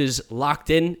 That dude is locked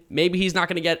in. Maybe he's not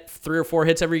going to get 3 or 4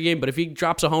 hits every game, but if he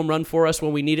drops a home run for us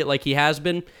when we need it like he has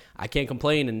been, I can't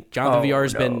complain. And Jonathan Villar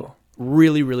has been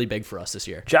really, really big for us this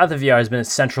year. Jonathan Villar has been a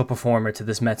central performer to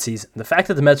this Mets season. The fact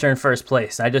that the Mets are in first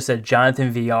place, I just said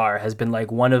Jonathan Villar has been like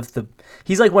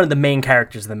he's like one of the main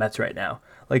characters of the Mets right now.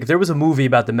 Like if there was a movie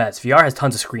about the Mets, Villar has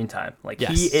tons of screen time. Like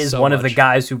he is one of the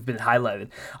guys who've been highlighted.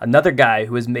 Another guy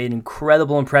who has made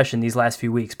incredible impression these last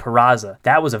few weeks, Peraza.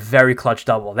 That was a very clutch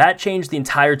double. That changed the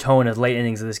entire tone of the late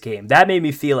innings of this game. That made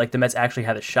me feel like the Mets actually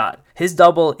had a shot. His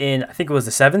double in, I think it was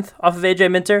the 7th off of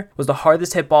AJ Minter, was the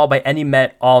hardest hit ball by any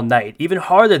Met all night. Even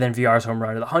harder than Villar's home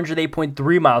run at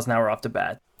 108.3 miles an hour off the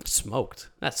bat. Smoked.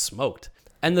 That's smoked.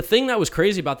 And the thing that was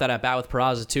crazy about that at bat with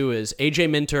Peraza too is AJ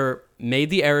Minter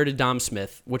made the error to Dom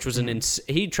Smith, which was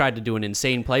he tried to do an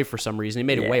insane play for some reason. He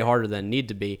made it way harder than it needed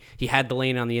to be. He had the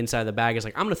lane on the inside of the bag. He's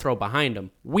like, I'm going to throw behind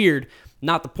him. Weird.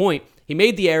 Not the point. He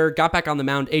made the error, got back on the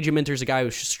mound. AJ Minter's a guy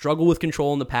who's struggled with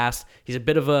control in the past. He's a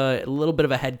little bit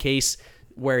of a head case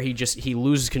where he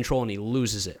loses control and he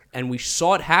loses it. And we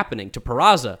saw it happening to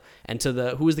Peraza and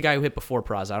to who was the guy who hit before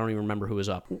Peraza? I don't even remember who was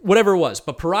up. Whatever it was.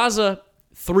 But Peraza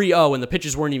 3-0 and the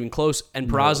pitches weren't even close, and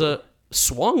Peraza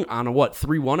swung on a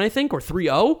 3-1 I think, or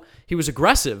 3-0. He was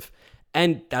aggressive,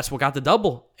 And that's what got the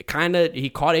double. He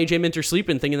caught AJ Minter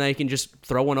sleeping, thinking that he can just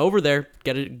throw one over there,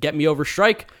 get me over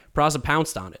strike. Peraza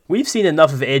pounced on it. We've seen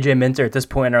enough of AJ Minter at this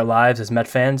point in our lives as Met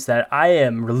fans that I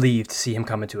am relieved to see him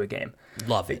come into a game.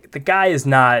 Love it. The guy is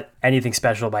not anything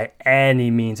special by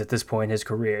any means at this point in his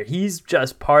career. He's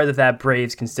just part of that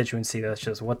Braves constituency that's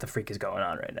just what the freak is going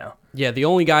on right now. Yeah, the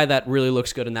only guy that really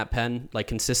looks good in that pen, like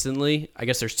consistently, I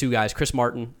guess there's two guys. Chris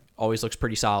Martin always looks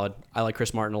pretty solid. I like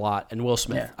Chris Martin a lot. And Will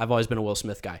Smith. Yeah. I've always been a Will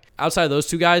Smith guy. Outside of those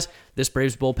two guys, this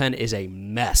Braves bullpen is a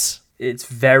mess. It's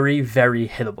very, very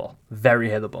hittable. Very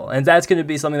hittable. And that's going to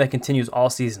be something that continues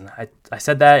all season. I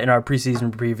said that in our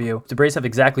preseason preview. The Braves have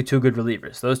exactly two good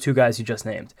relievers, those two guys you just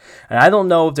named. And I don't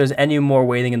know if there's any more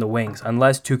waiting in the wings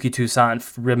unless Touki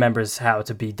Toussaint remembers how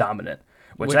to be dominant,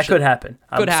 which that could happen.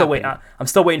 I'm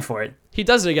still waiting for it. He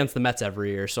does it against the Mets every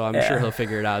year, so I'm sure he'll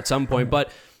figure it out at some point. But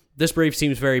this Braves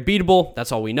team is very beatable.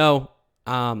 That's all we know.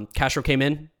 Castro came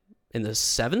in the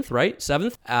seventh, right?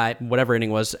 Seventh? Whatever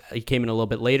inning was. He came in a little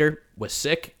bit later, was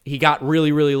sick. He got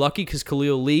really, really lucky because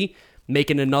Khalil Lee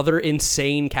making another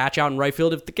insane catch out in right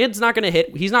field. If the kid's not going to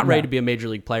hit, he's not ready to be a major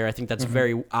league player. I think that's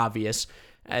very obvious.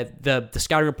 The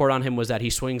scouting report on him was that he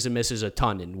swings and misses a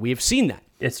ton, and we have seen that.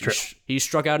 It's true. He's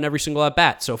struck out in every single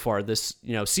at-bat so far this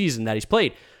season that he's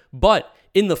played. But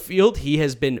in the field, he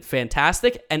has been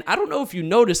fantastic. And I don't know if you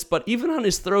noticed, but even on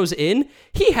his throws in,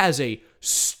 he has a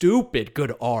stupid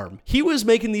good arm. He was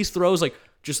making these throws like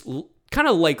just kind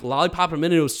of like lollipop him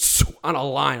in, and it was on a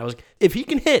line. I was like, if he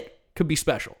can hit, could be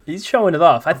special. He's showing it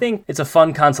off. I think it's a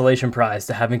fun consolation prize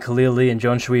to having Khalil Lee and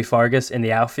Joan-Shui Fargas in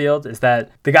the outfield is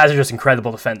that the guys are just incredible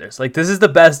defenders. Like, this is the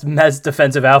best Mets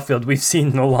defensive outfield we've seen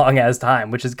in a long-ass time,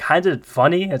 which is kind of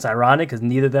funny. It's ironic because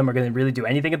neither of them are going to really do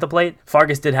anything at the plate.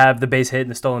 Fargas did have the base hit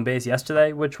and the stolen base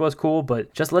yesterday, which was cool,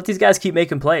 but just let these guys keep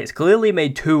making plays. Khalil Lee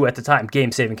made 2 at the time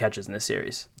game-saving catches in this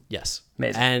series. Yes.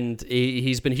 Amazing. And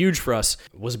he's been huge for us.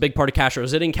 Was a big part of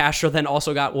Castro's inning. Castro then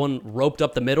also got one roped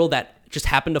up the middle that just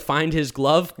happened to find his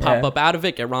glove, pop up out of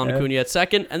it, get Ronald Acuna at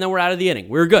second, and then we're out of the inning.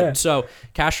 We were good. Yeah. So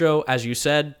Castro, as you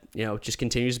said, just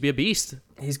continues to be a beast.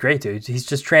 He's great, dude. He's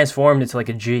just transformed into like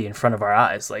a G in front of our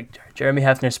eyes. Like, Jeremy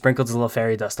Hefner sprinkled a little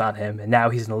fairy dust on him, and now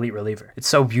he's an elite reliever. It's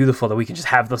so beautiful that we can just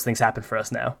have those things happen for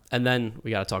us now. And then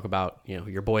we got to talk about,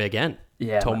 your boy again.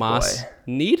 Yeah, Tomas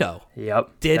Nido.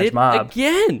 Yep. Did it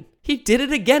again. He did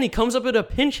it again. He comes up in a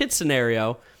pinch hit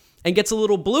scenario and gets a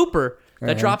little blooper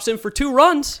that drops in for 2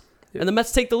 runs, and the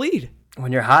Mets take the lead.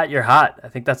 When you're hot, you're hot. I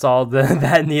think that's all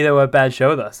that Nido at bat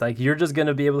showed us. Like, you're just going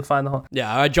to be able to find the hole.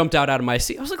 Yeah, I jumped out of my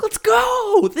seat. I was like, let's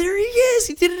go. There he is.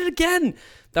 He did it again.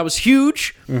 That was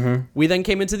huge. Mm-hmm. We then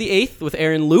came into the 8th with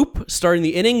Aaron Loop starting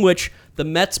the inning, which the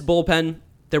Mets bullpen,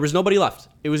 there was nobody left.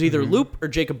 It was either Loop or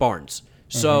Jacob Barnes.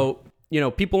 So,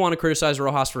 people want to criticize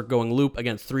Rojas for going Loop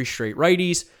against 3 straight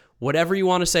righties. Whatever you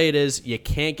want to say it is, you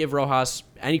can't give Rojas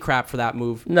any crap for that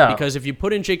move. No. Because if you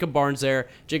put in Jacob Barnes there,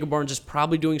 Jacob Barnes is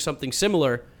probably doing something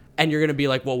similar, and you're going to be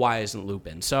like, well, why isn't Loop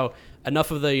in? So enough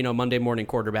of the Monday morning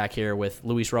quarterback here with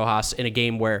Luis Rojas in a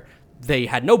game where they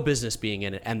had no business being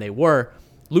in it, and they were.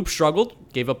 Loop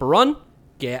struggled, gave up a run.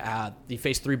 He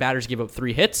faced 3 batters, gave up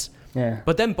 3 hits. Yeah.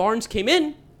 But then Barnes came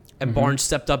in, and Barnes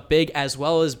stepped up big, as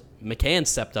well as McCann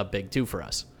stepped up big, too, for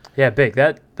us. Yeah, big.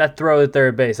 That throw at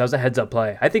third base, that was a heads-up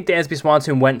play. I think Dansby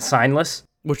Swanson went signless.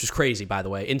 Which was crazy, by the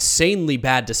way. Insanely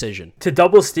bad decision. To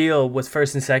double steal with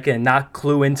first and second and not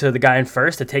clue into the guy in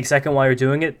first to take second while you're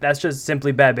doing it, that's just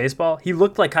simply bad baseball. He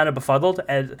looked like kind of befuddled,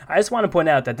 and I just want to point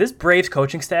out that this Braves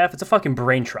coaching staff, it's a fucking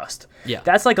brain trust. Yeah.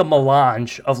 That's like a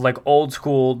melange of like old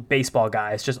school baseball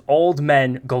guys, just old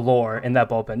men galore in that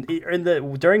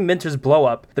bullpen. During Minter's blow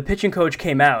up, the pitching coach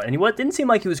came out, and he didn't seem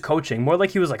like he was coaching, more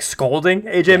like he was like scolding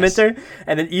AJ Minter.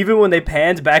 And then even when they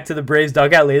panned back to the Braves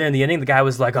dugout later in the inning, the guy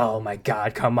was like, oh my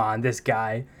God, come on, this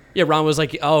guy. Yeah, Ron was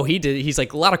like, oh, he's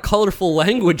like, a lot of colorful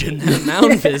language in that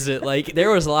mound visit. Like, there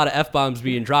was a lot of F-bombs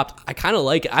being dropped. I kind of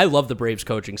like it. I love the Braves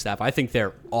coaching staff. I think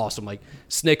they're awesome. Like,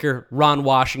 Snicker, Ron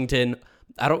Washington,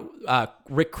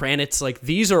 Rick Kranitz. Like,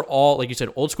 these are all, like you said,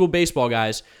 old school baseball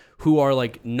guys who are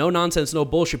like no nonsense, no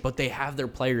bullshit, but they have their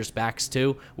players' backs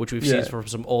too, which we've seen from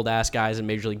some old-ass guys in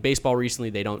Major League Baseball recently.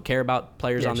 They don't care about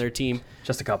players on their team.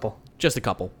 Just a couple.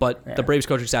 But the Braves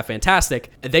coaching staff,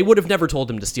 fantastic. They would have never told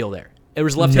him to steal there. It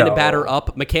was left-handed batter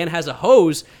up. McCann has a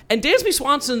hose, and Dansby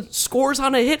Swanson scores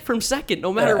on a hit from second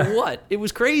no matter what. It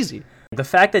was crazy. The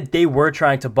fact that they were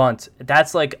trying to bunt,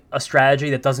 that's like a strategy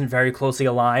that doesn't very closely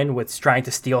align with trying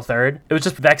to steal third. It was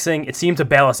just vexing. It seemed to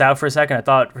bail us out for a second. I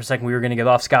thought for a second we were going to get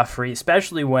off scot-free,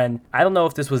 especially when, I don't know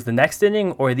if this was the next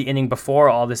inning or the inning before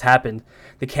all this happened.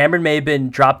 The Cameron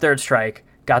Maybin dropped third strike,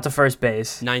 got to first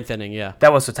base. Ninth inning, yeah.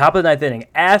 That was the top of the ninth inning.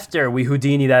 After we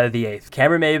Houdini'd out of the eighth,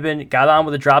 Cameron Maybin got on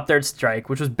with a drop third strike,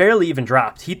 which was barely even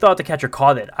dropped. He thought the catcher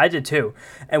caught it. I did too.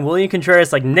 And William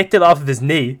Contreras nicked it off of his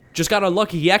knee. Just got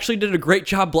unlucky. He actually did a great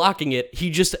job blocking it.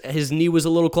 His knee was a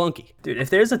little clunky. Dude, if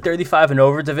there's a 35 and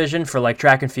over division for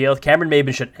track and field, Cameron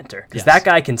Maybin should enter. Because Yes. that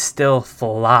guy can still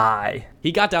fly.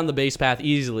 He got down the base path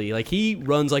easily. He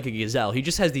runs like a gazelle. He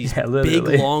just has these big,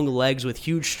 literally. long legs with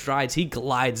huge strides. He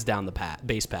glides down the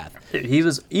base path. Dude, he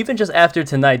was, even just after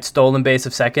tonight's stolen base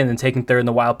of second and taking third in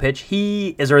the wild pitch,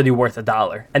 he is already worth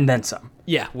 $1 and then some.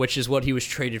 Yeah, which is what he was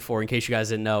traded for, in case you guys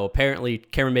didn't know. Apparently,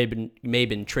 Cameron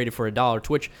Maybin traded for $1,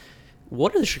 to which,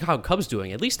 what are the Chicago Cubs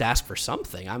doing? At least ask for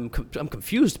something. I'm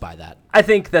confused by that. I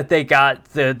think that they got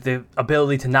the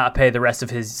ability to not pay the rest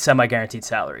of his semi-guaranteed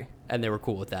salary. And they were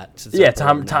cool with that. Since Yeah, they're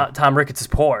poor now. Tom Ricketts is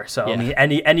poor, so Yeah. I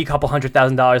mean, any couple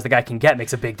 $100,000 the guy can get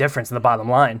makes a big difference in the bottom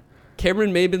line.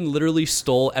 Cameron Maybin literally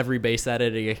stole every base that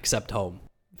inning except home.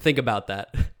 Think about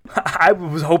that. I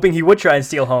was hoping he would try and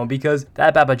steal home because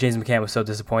that bat by James McCann was so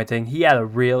disappointing. He had a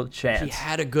real chance. He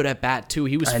had a good at bat too.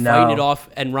 He was I fighting know. it off,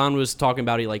 and Ron was talking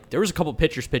about there was a couple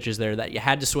pitches there that you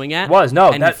had to swing at. And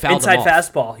you that fouled inside them off.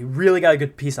 fastball, he really got a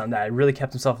good piece on that. He really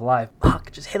kept himself alive.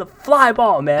 Fuck, just hit a fly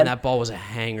ball, man. And that ball was a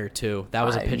hanger too. That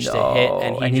was a pitch to know,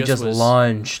 hit, and he just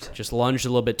lunged. just lunged a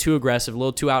little bit too aggressive, a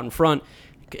little too out in front,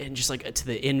 and just to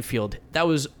the infield. That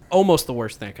was almost the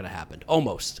worst thing that could have happened.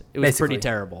 Almost, it was Basically. pretty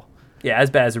terrible. Yeah,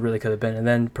 as bad as it really could have been. And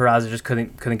then Peraza just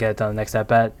couldn't get it done the next at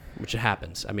bat. Which it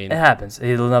happens. I mean, It happens. He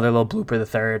had another little blooper the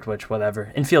third, which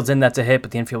whatever. Infield's in, that's a hit,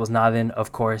 but the infield was not in,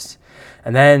 of course.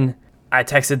 And then I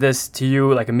texted this to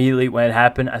you immediately when it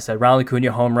happened. I said, Ronald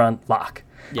Acuna home run, lock.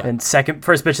 Yeah. And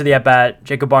first pitch of the at bat,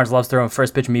 Jacob Barnes loves throwing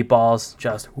first pitch meatballs,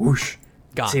 just whoosh.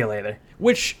 Gone. See you later.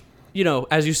 which,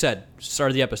 as you said, start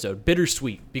of the episode,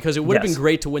 bittersweet, because it would have Yes. been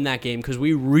great to win that game because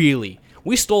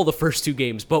we stole the first two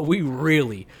games, but we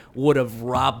really would have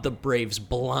robbed the Braves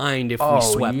blind if we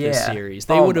swept this yeah. series.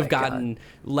 They Oh would have my gotten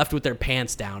left with their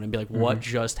pants down and be like, what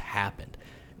just happened?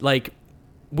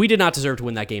 We did not deserve to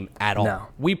win that game at all. No.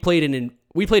 We played an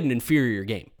inferior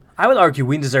game. I would argue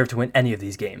we deserve to win any of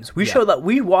these games. We showed that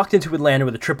we walked into Atlanta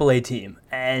with a AAA team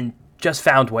and just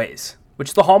found ways, which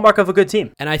is the hallmark of a good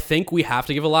team. And I think we have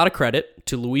to give a lot of credit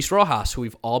to Luis Rojas, who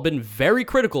we've all been very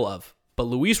critical of. But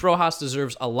Luis Rojas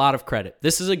deserves a lot of credit.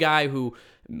 This is a guy who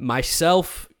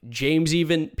myself, James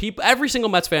even, every single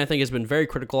Mets fan I think has been very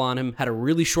critical on him, had a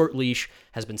really short leash,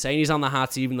 has been saying he's on the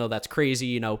hot seat, even though that's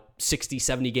crazy, 60,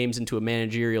 70 games into a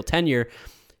managerial tenure.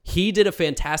 He did a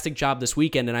fantastic job this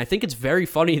weekend, and I think it's very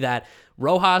funny that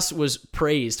Rojas was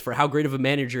praised for how great of a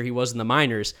manager he was in the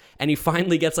minors, and he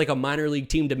finally gets a minor league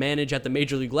team to manage at the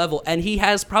major league level, and he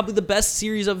has probably the best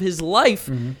series of his life,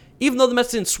 even though the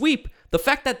Mets didn't sweep. The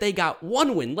fact that they got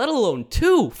one win, let alone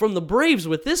two, from the Braves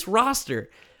with this roster,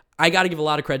 I got to give a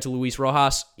lot of credit to Luis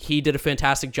Rojas. He did a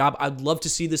fantastic job. I'd love to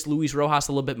see this Luis Rojas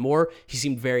a little bit more. He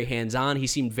seemed very hands-on. He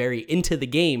seemed very into the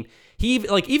game. He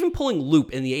even pulling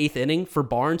Loop in the 8th inning for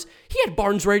Barnes, he had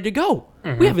Barnes ready to go.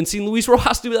 We haven't seen Luis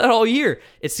Rojas do that all year.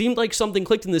 It seemed like something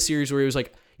clicked in this series where he was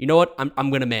like, you know what, I'm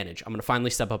going to manage. I'm going to finally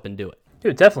step up and do it.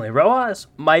 Dude, definitely. Rojas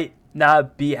might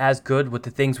not be as good with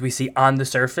the things we see on the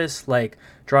surface, like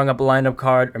drawing up a lineup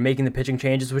card or making the pitching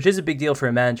changes, which is a big deal for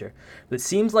a manager. But it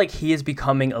seems like he is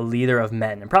becoming a leader of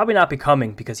men, and probably not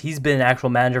becoming because he's been an actual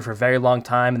manager for a very long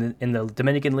time in the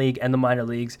Dominican League and the minor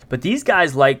leagues. But these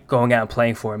guys like going out and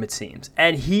playing for him, it seems.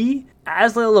 And he,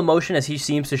 as little emotion as he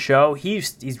seems to show,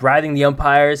 he's riding the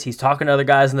umpires, he's talking to other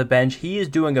guys on the bench. He is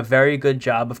doing a very good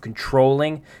job of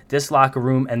controlling this locker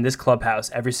room and this clubhouse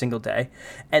every single day.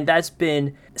 And that's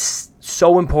been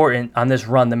so important on this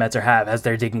run the Mets have as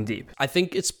they're digging deep. I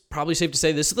think it's probably safe to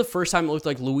say this is the first time it looked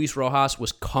like Luis Rojas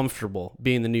was comfortable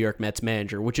being the New York Mets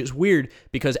manager, which is weird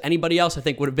because anybody else I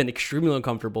think would have been extremely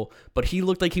uncomfortable, but he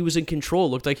looked like he was in control,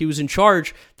 looked like he was in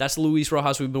charge. That's the Luis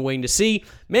Rojas we've been waiting to see.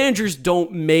 Managers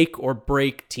don't make or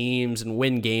break teams and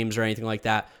win games or anything like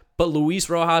that, but Luis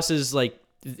Rojas is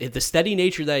the steady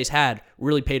nature that he's had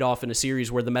really paid off in a series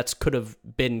where the Mets could have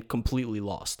been completely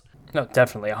lost. No,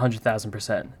 definitely,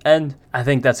 100,000%. And I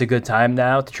think that's a good time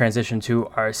now to transition to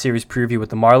our series preview with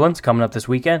the Marlins coming up this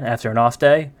weekend after an off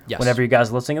day. Yes. Whenever you guys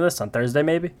are listening to this, on Thursday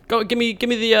maybe. Go give me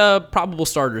the probable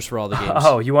starters for all the games.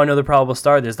 Oh, you want to know the probable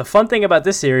starters? The fun thing about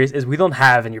this series is we don't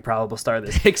have any probable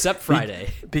starters. Except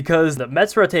Friday. Because the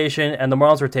Mets rotation and the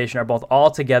Marlins rotation are both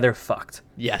altogether fucked.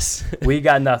 Yes. We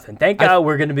got nothing. Thank God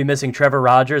we're going to be missing Trevor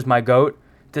Rogers, my GOAT,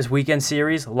 this weekend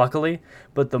series, luckily.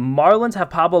 But the Marlins have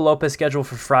Pablo Lopez scheduled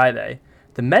for Friday.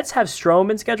 The Mets have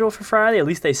Stroman scheduled for Friday. At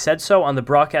least they said so on the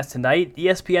broadcast tonight.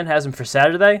 ESPN has him for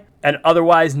Saturday. And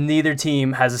otherwise, neither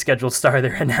team has a scheduled starter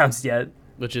announced yet.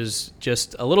 which is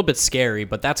just a little bit scary,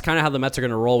 but that's kind of how the Mets are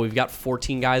going to roll. We've got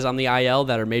 14 guys on the IL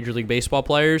that are Major League Baseball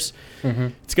players.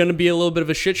 It's going to be a little bit of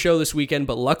a shit show this weekend,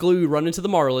 but luckily we run into the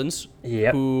Marlins,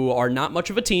 who are not much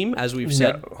of a team, as we've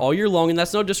said all year long, and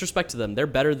that's no disrespect to them. They're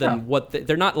better than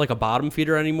they're not like a bottom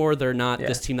feeder anymore. They're not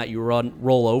this team that you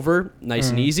roll over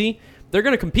nice and easy. They're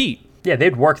going to compete. Yeah,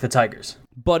 they'd work the Tigers.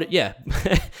 But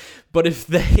but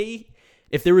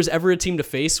if there was ever a team to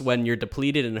face when you're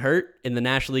depleted and hurt in the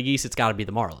National League East, it's got to be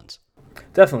the Marlins.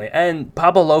 Definitely. And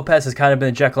Pablo Lopez has kind of been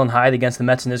a Jekyll and Hyde against the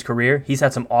Mets in his career. He's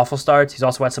had some awful starts. He's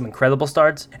also had some incredible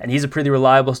starts. And he's a pretty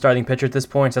reliable starting pitcher at this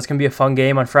point. So that's going to be a fun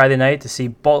game on Friday night to see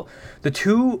both the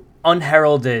two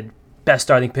unheralded best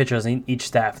starting pitchers in each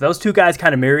staff. Those two guys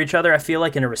kind of mirror each other, I feel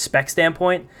like, in a respect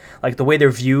standpoint. Like the way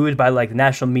they're viewed by like the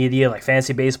national media, like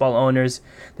fantasy baseball owners.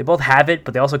 They both have it,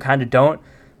 but they also kind of don't.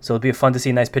 So it'll be fun to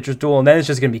see a nice pitcher's duel, and then it's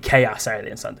just going to be chaos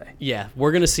Saturday and Sunday. Yeah,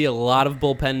 we're going to see a lot of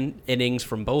bullpen innings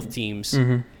from both teams,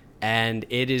 and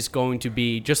it is going to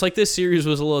be, just like this series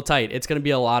was a little tight, it's going to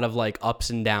be a lot of like ups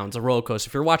and downs, a roller coaster.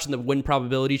 If you're watching the win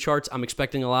probability charts, I'm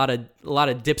expecting a lot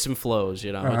of dips and flows.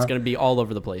 It's going to be all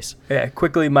over the place. Yeah,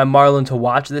 quickly, my Marlin to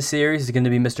watch this series is going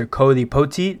to be Mr. Cody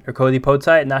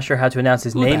Potite. Not sure how to announce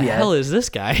his name yet. Who the hell is this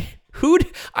guy?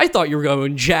 I thought you were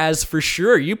going Jazz for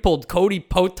sure. You pulled Cody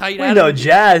Potite out. No,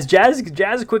 Jazz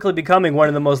is quickly becoming one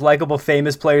of the most likable,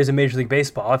 famous players in Major League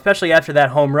Baseball, especially after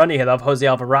that home run he hit off Jose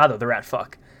Alvarado, the rat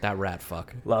fuck. That rat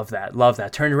fuck. Love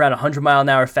that. Turned around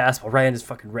 100-mile-an-hour fastball right in his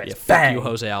fucking wrist. Yeah, fuck you,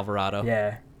 Jose Alvarado.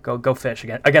 Yeah. Go fish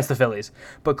against the Phillies.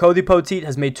 But Cody Poteet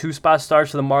has made 2 spot starts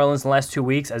for the Marlins in the last 2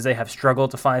 weeks as they have struggled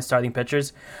to find starting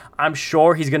pitchers. I'm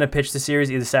sure he's going to pitch the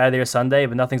series either Saturday or Sunday,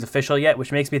 but nothing's official yet,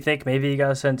 which makes me think maybe he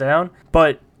got sent down.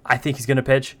 But I think he's going to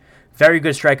pitch. Very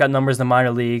good strikeout numbers in the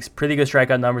minor leagues. Pretty good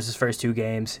strikeout numbers his first 2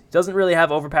 games. He doesn't really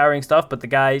have overpowering stuff, but the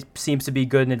guy seems to be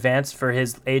good in advance for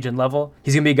his age and level.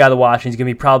 He's going to be a guy to watch, and he's going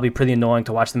to be probably pretty annoying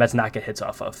to watch the Mets not get hits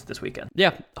off of this weekend.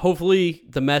 Yeah, hopefully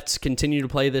the Mets continue to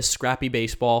play this scrappy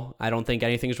baseball. I don't think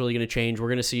anything's really going to change. We're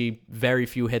going to see very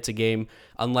few hits a game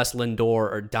unless Lindor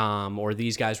or Dom or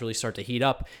these guys really start to heat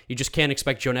up. You just can't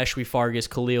expect Jonesh Fargas,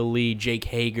 Khalil Lee, Jake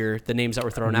Hager, the names that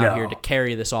were thrown out here, to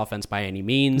carry this offense by any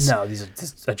means. No, this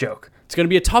is a joke. It's going to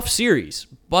be a tough series,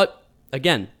 but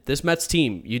again, this Mets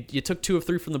team, you took 2 of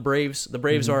 3 from the Braves. The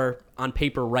Braves are on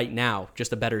paper right now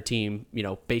just a better team,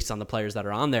 based on the players that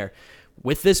are on there.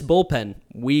 With this bullpen,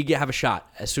 we have a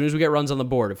shot. As soon as we get runs on the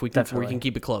board, if we can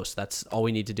keep it close, that's all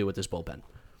we need to do with this bullpen.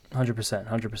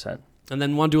 100%. And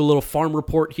then want to do a little farm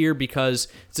report here because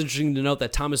it's interesting to note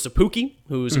that Thomas Szapucki,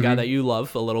 who's a guy that you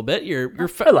love a little bit,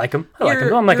 I like him.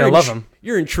 I'm not going to love him.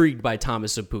 You're intrigued by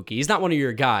Thomas Szapucki. He's not one of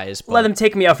your guys. But, let him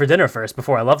take me out for dinner first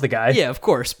before I love the guy. Yeah, of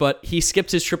course. But he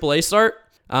skipped his AAA start.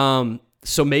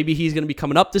 So maybe he's going to be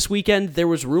coming up this weekend. There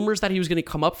was rumors that he was going to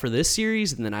come up for this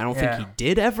series, and then I don't think he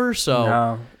did ever.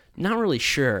 So not really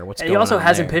sure what's going on. He also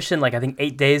hasn't there. pitched in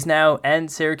 8 days now,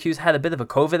 and Syracuse had a bit of a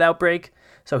COVID outbreak.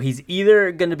 So he's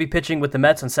either going to be pitching with the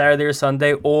Mets on Saturday or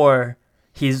Sunday, or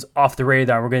he's off the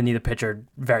radar. We're going to need a pitcher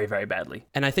very, very badly.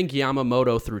 And I think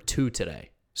Yamamoto threw 2 today.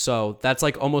 So that's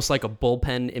almost like a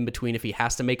bullpen in between if he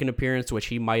has to make an appearance, which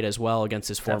he might as well against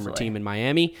his former team in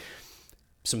Miami.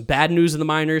 Some bad news in the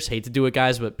minors. Hate to do it,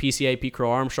 guys, but PCA Pete Crow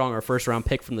Armstrong, our first-round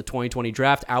pick from the 2020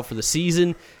 draft, out for the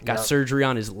season. Got surgery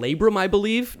on his labrum, I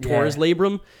believe. Tore his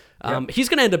labrum. He's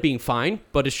going to end up being fine,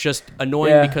 but it's just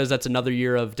annoying because that's another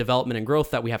year of development and growth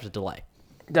that we have to delay.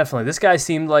 Definitely. This guy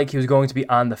seemed like he was going to be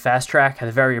on the fast track, had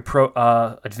a very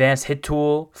advanced hit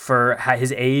tool for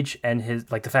his age and his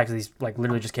the fact that he's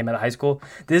literally just came out of high school.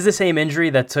 This is the same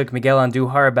injury that took Miguel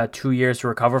Andujar about 2 years to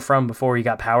recover from before he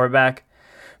got power back,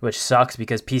 which sucks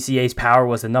because PCA's power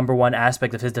was the number one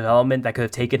aspect of his development that could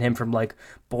have taken him from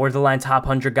borderline top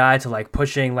 100 guy to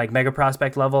pushing mega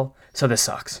prospect level. So this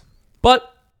sucks. But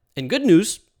in good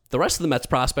news, the rest of the Mets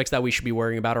prospects that we should be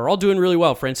worrying about are all doing really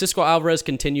well. Francisco Alvarez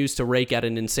continues to rake at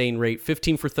an insane rate,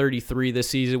 15 for 33 this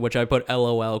season, which I put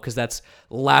LOL because that's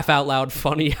laugh out loud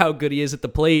funny how good he is at the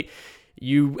plate.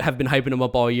 You have been hyping him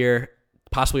up all year,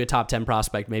 possibly a top 10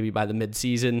 prospect maybe by the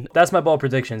midseason. That's my bold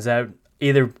predictions that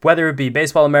whether it be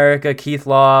Baseball America, Keith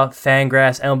Law,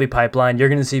 Fangraphs, MLB Pipeline, you're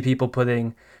going to see people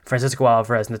putting Francisco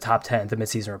Alvarez in the top 10 the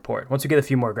midseason report once we get a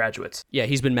few more graduates. Yeah,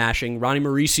 he's been mashing. Ronnie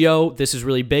Mauricio, this is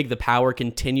really big. The power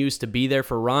continues to be there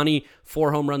for Ronnie.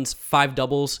 4 home runs, 5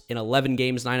 doubles in 11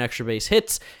 games, 9 extra base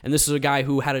hits. And this is a guy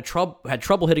who had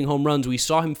trouble hitting home runs. We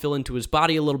saw him fill into his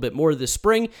body a little bit more this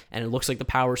spring, and it looks like the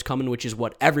power's coming, which is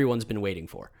what everyone's been waiting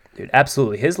for. Dude,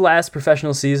 absolutely. His last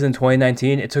professional season in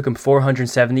 2019, it took him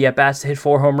 470 at-bats to hit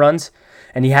 4 home runs,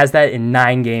 and he has that in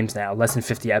 9 games now, less than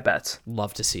 50 at-bats.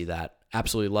 Love to see that.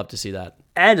 Absolutely love to see that.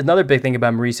 And another big thing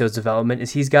about Mauricio's development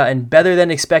is he's gotten better than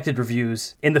expected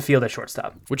reviews in the field at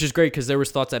shortstop. Which is great because there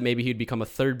was thoughts that maybe he'd become a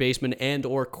third baseman and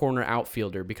or corner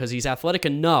outfielder because he's athletic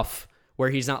enough where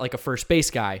he's not like a first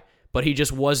base guy, but he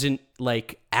just wasn't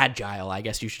like agile, I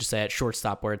guess you should say, at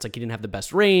shortstop, where it's like he didn't have the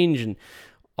best range and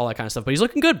all that kind of stuff. But he's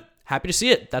looking good. Happy to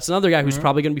see it. That's another guy who's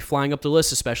probably going to be flying up the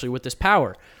list, especially with this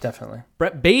power. Definitely.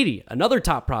 Brett Beatty, another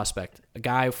top prospect, a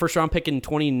guy first round pick in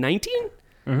 2019.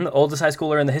 Oldest high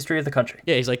schooler in the history of the country.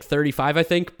 Yeah, he's like 35, I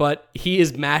think, but he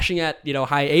is mashing at,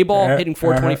 high A ball, hitting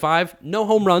 425. No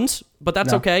home runs, but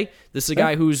that's okay. This is a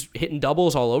guy who's hitting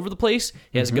doubles all over the place.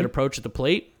 He has a good approach at the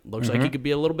plate. Looks like he could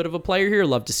be a little bit of a player here.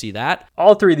 Love to see that.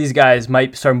 All three of these guys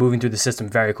might start moving through the system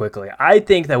very quickly. I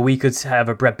think that we could have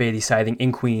a Brett Beatty sighting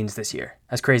in Queens this year,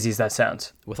 as crazy as that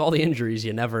sounds. With all the injuries,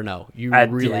 you never know.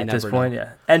 At this point,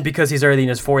 yeah. And because he's already in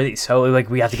his 40s, so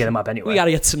we have to get him up anyway. We got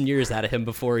to get some years out of him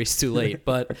before he's too late.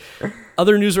 But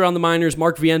other news around the minors,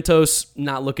 Mark Vientos,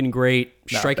 not looking great,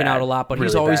 striking out a lot, but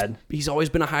really he's always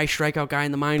been a high strikeout guy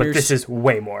in the minors. But this is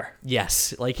way more.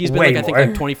 Yes, like he's been I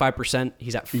think 25%.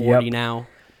 He's at 40 now.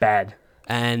 Bad.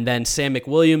 And then Sam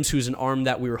McWilliams, who's an arm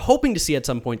that we were hoping to see at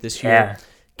some point this year.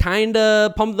 Kind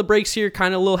of pumped the brakes here,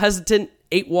 kind of a little hesitant.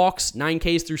 8 walks, 9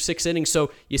 Ks through 6 innings. So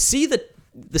you see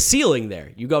the ceiling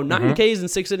there. You go 9 Ks in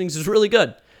 6 innings is really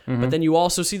good. But then you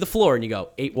also see the floor and you go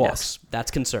 8 walks. Yes.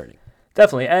 That's concerning.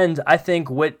 Definitely. And I think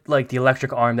with the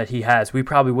electric arm that he has, we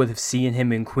probably would have seen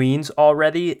him in Queens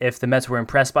already if the Mets were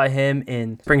impressed by him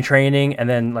in spring training and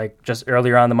then just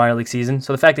earlier on in the minor league season.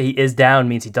 So the fact that he is down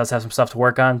means he does have some stuff to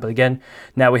work on. But again,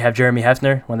 now we have Jeremy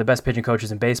Hefner, one of the best pitching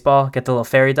coaches in baseball. Get the little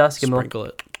fairy dust.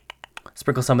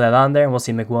 Sprinkle some of that on there, and we'll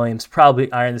see McWilliams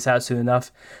probably iron this out soon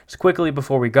enough. Just quickly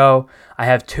before we go, I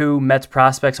have 2 Mets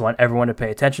prospects I want everyone to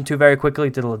pay attention to very quickly.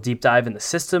 Did a little deep dive in the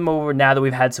system over now that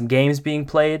we've had some games being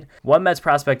played. One Mets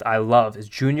prospect I love is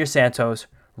Junior Santos,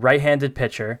 right-handed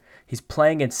pitcher. He's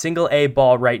playing in single A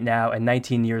ball right now at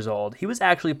 19 years old. He was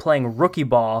actually playing rookie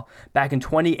ball back in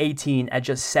 2018 at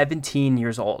just 17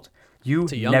 years old. You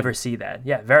never see that.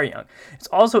 Yeah, very young. It's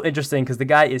also interesting because the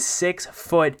guy is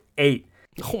 6'8".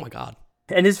 Oh my God.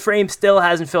 And his frame still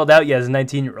hasn't filled out yet as a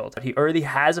 19-year-old. He already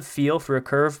has a feel for a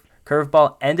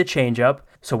curveball and a changeup.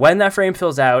 So when that frame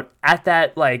fills out, at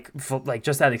that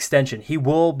just that extension, he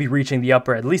will be reaching the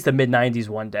at least the mid-90s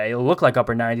one day. It'll look like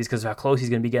upper 90s because of how close he's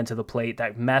going to be getting to the plate,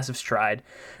 that massive stride.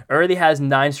 Already has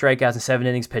 9 strikeouts and 7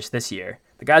 innings pitched this year.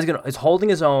 The guy's is holding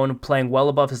his own, playing well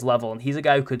above his level, and he's a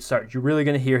guy who could start. You're really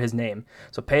going to hear his name.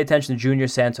 So pay attention to Junior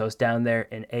Santos down there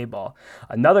in A-ball.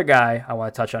 Another guy I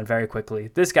want to touch on very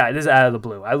quickly. This is out of the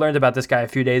blue. I learned about this guy a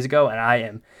few days ago, and I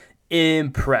am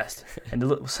impressed.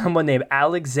 And someone named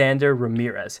Alexander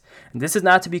Ramirez. And this is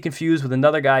not to be confused with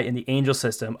another guy in the Angel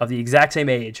system of the exact same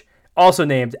age, also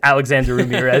named Alexander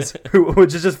Ramirez,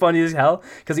 which is just funny as hell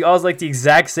because he always the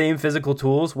exact same physical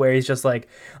tools where he's just a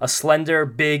slender,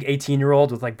 big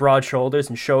 18-year-old with broad shoulders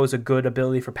and shows a good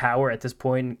ability for power at this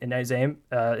point in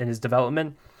his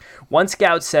development. One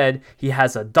scout said he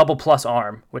has a double plus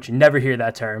arm, which you never hear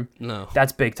that term. No.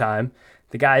 That's big time.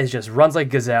 The guy just runs like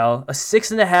gazelle, a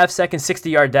 6.5-second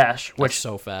 60-yard dash, which that's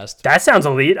so fast. That sounds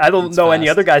elite. I don't know any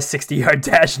other guy's 60-yard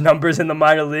dash numbers in the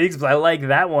minor leagues, but I like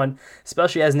that one,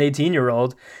 especially as an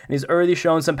 18-year-old. And he's already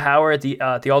shown some power at the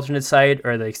alternate site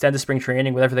or the extended spring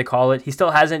training, whatever they call it. He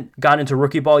still hasn't gone into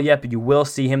rookie ball yet, but you will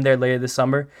see him there later this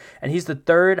summer. And he's the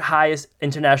 3rd highest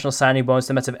international signing bonus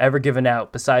the Mets have ever given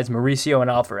out, besides Mauricio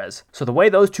and Alvarez. So the way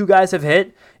those 2 guys have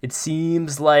hit, it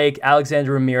seems like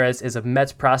Alexander Ramirez is a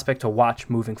Mets prospect to watch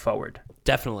moving forward.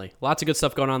 Definitely. Lots of good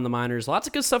stuff going on in the minors. Lots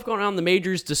of good stuff going on in the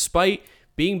majors, despite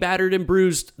being battered and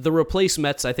bruised. The replace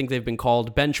Mets, I think they've been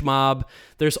called Bench Mob.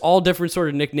 There's all different sort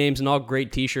of nicknames and all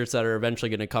great t-shirts that are eventually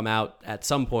going to come out at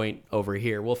some point over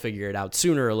here. We'll figure it out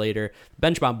sooner or later.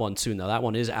 Bench Mob one soon, though. That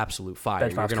one is absolute fire.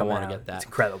 Bench You're going to want to out. get that. It's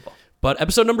incredible. But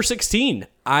episode number 16,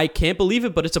 I can't believe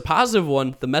it, but it's a positive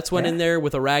one. The Mets went in there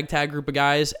with a ragtag group of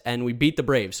guys, and we beat the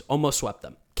Braves. Almost swept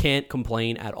them. Can't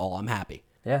complain at all. I'm happy.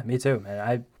 Yeah, me too,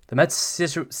 man. The Mets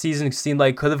season seemed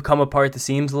like could have come apart at the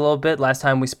seams a little bit last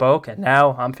time we spoke, and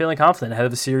now I'm feeling confident ahead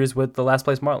of the series with the last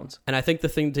place Marlins. And I think the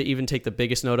thing to even take the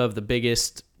biggest note of, the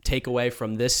biggest takeaway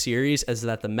from this series is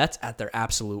that the Mets, at their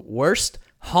absolute worst,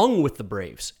 hung with the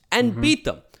Braves and beat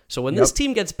them. So when this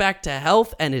team gets back to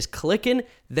health and is clicking,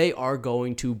 they are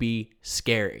going to be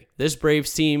scary. This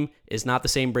Braves team is not the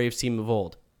same Braves team of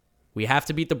old. We have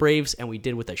to beat the Braves, and we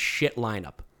did with a shit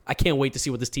lineup. I can't wait to see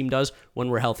what this team does when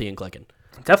we're healthy and clicking.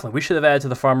 Definitely. We should have added to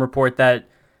the farm report that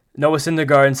Noah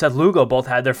Syndergaard and Seth Lugo both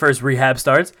had their first rehab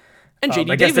starts. And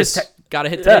JD Davis got a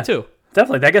hit today, too.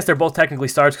 Definitely. I guess they're both technically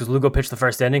starts because Lugo pitched the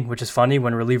first inning, which is funny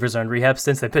when relievers are in rehab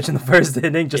stints. They pitch in the first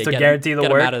inning just to guarantee the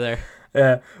get work. Get out of there.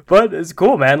 Yeah, but it's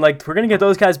cool, man. Like, we're gonna get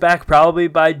those guys back probably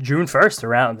by June 1st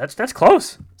around. That's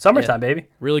close. Summertime, baby.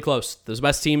 Really close. The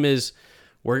best team is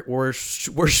we're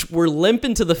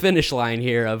limping to the finish line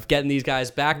here of getting these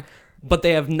guys back, but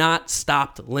they have not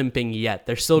stopped limping yet.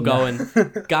 They're still going.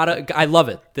 I love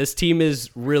it. This team is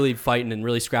really fighting and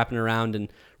really scrapping around, and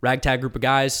ragtag group of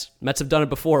guys. Mets have done it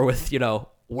before with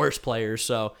worse players,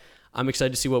 so I'm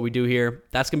excited to see what we do here.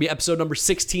 That's going to be episode number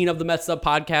 16 of the Mets Up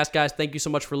podcast, guys. Thank you so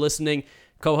much for listening.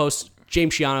 Co-host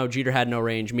James Shiano, Jeter Had No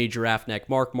Range, me, Giraffe Neck,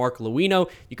 Mark Luino.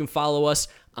 You can follow us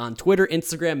on Twitter,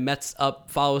 Instagram, Mets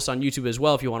Up. Follow us on YouTube as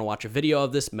well if you want to watch a video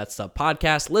of this Mets Up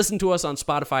podcast. Listen to us on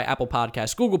Spotify, Apple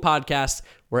Podcasts, Google Podcasts,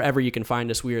 wherever you can find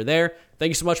us. We are there.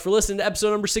 Thank you so much for listening to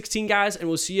episode number 16, guys, and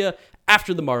we'll see you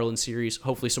after the Marlins series.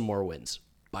 Hopefully some more wins.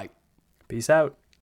 Bye. Peace out.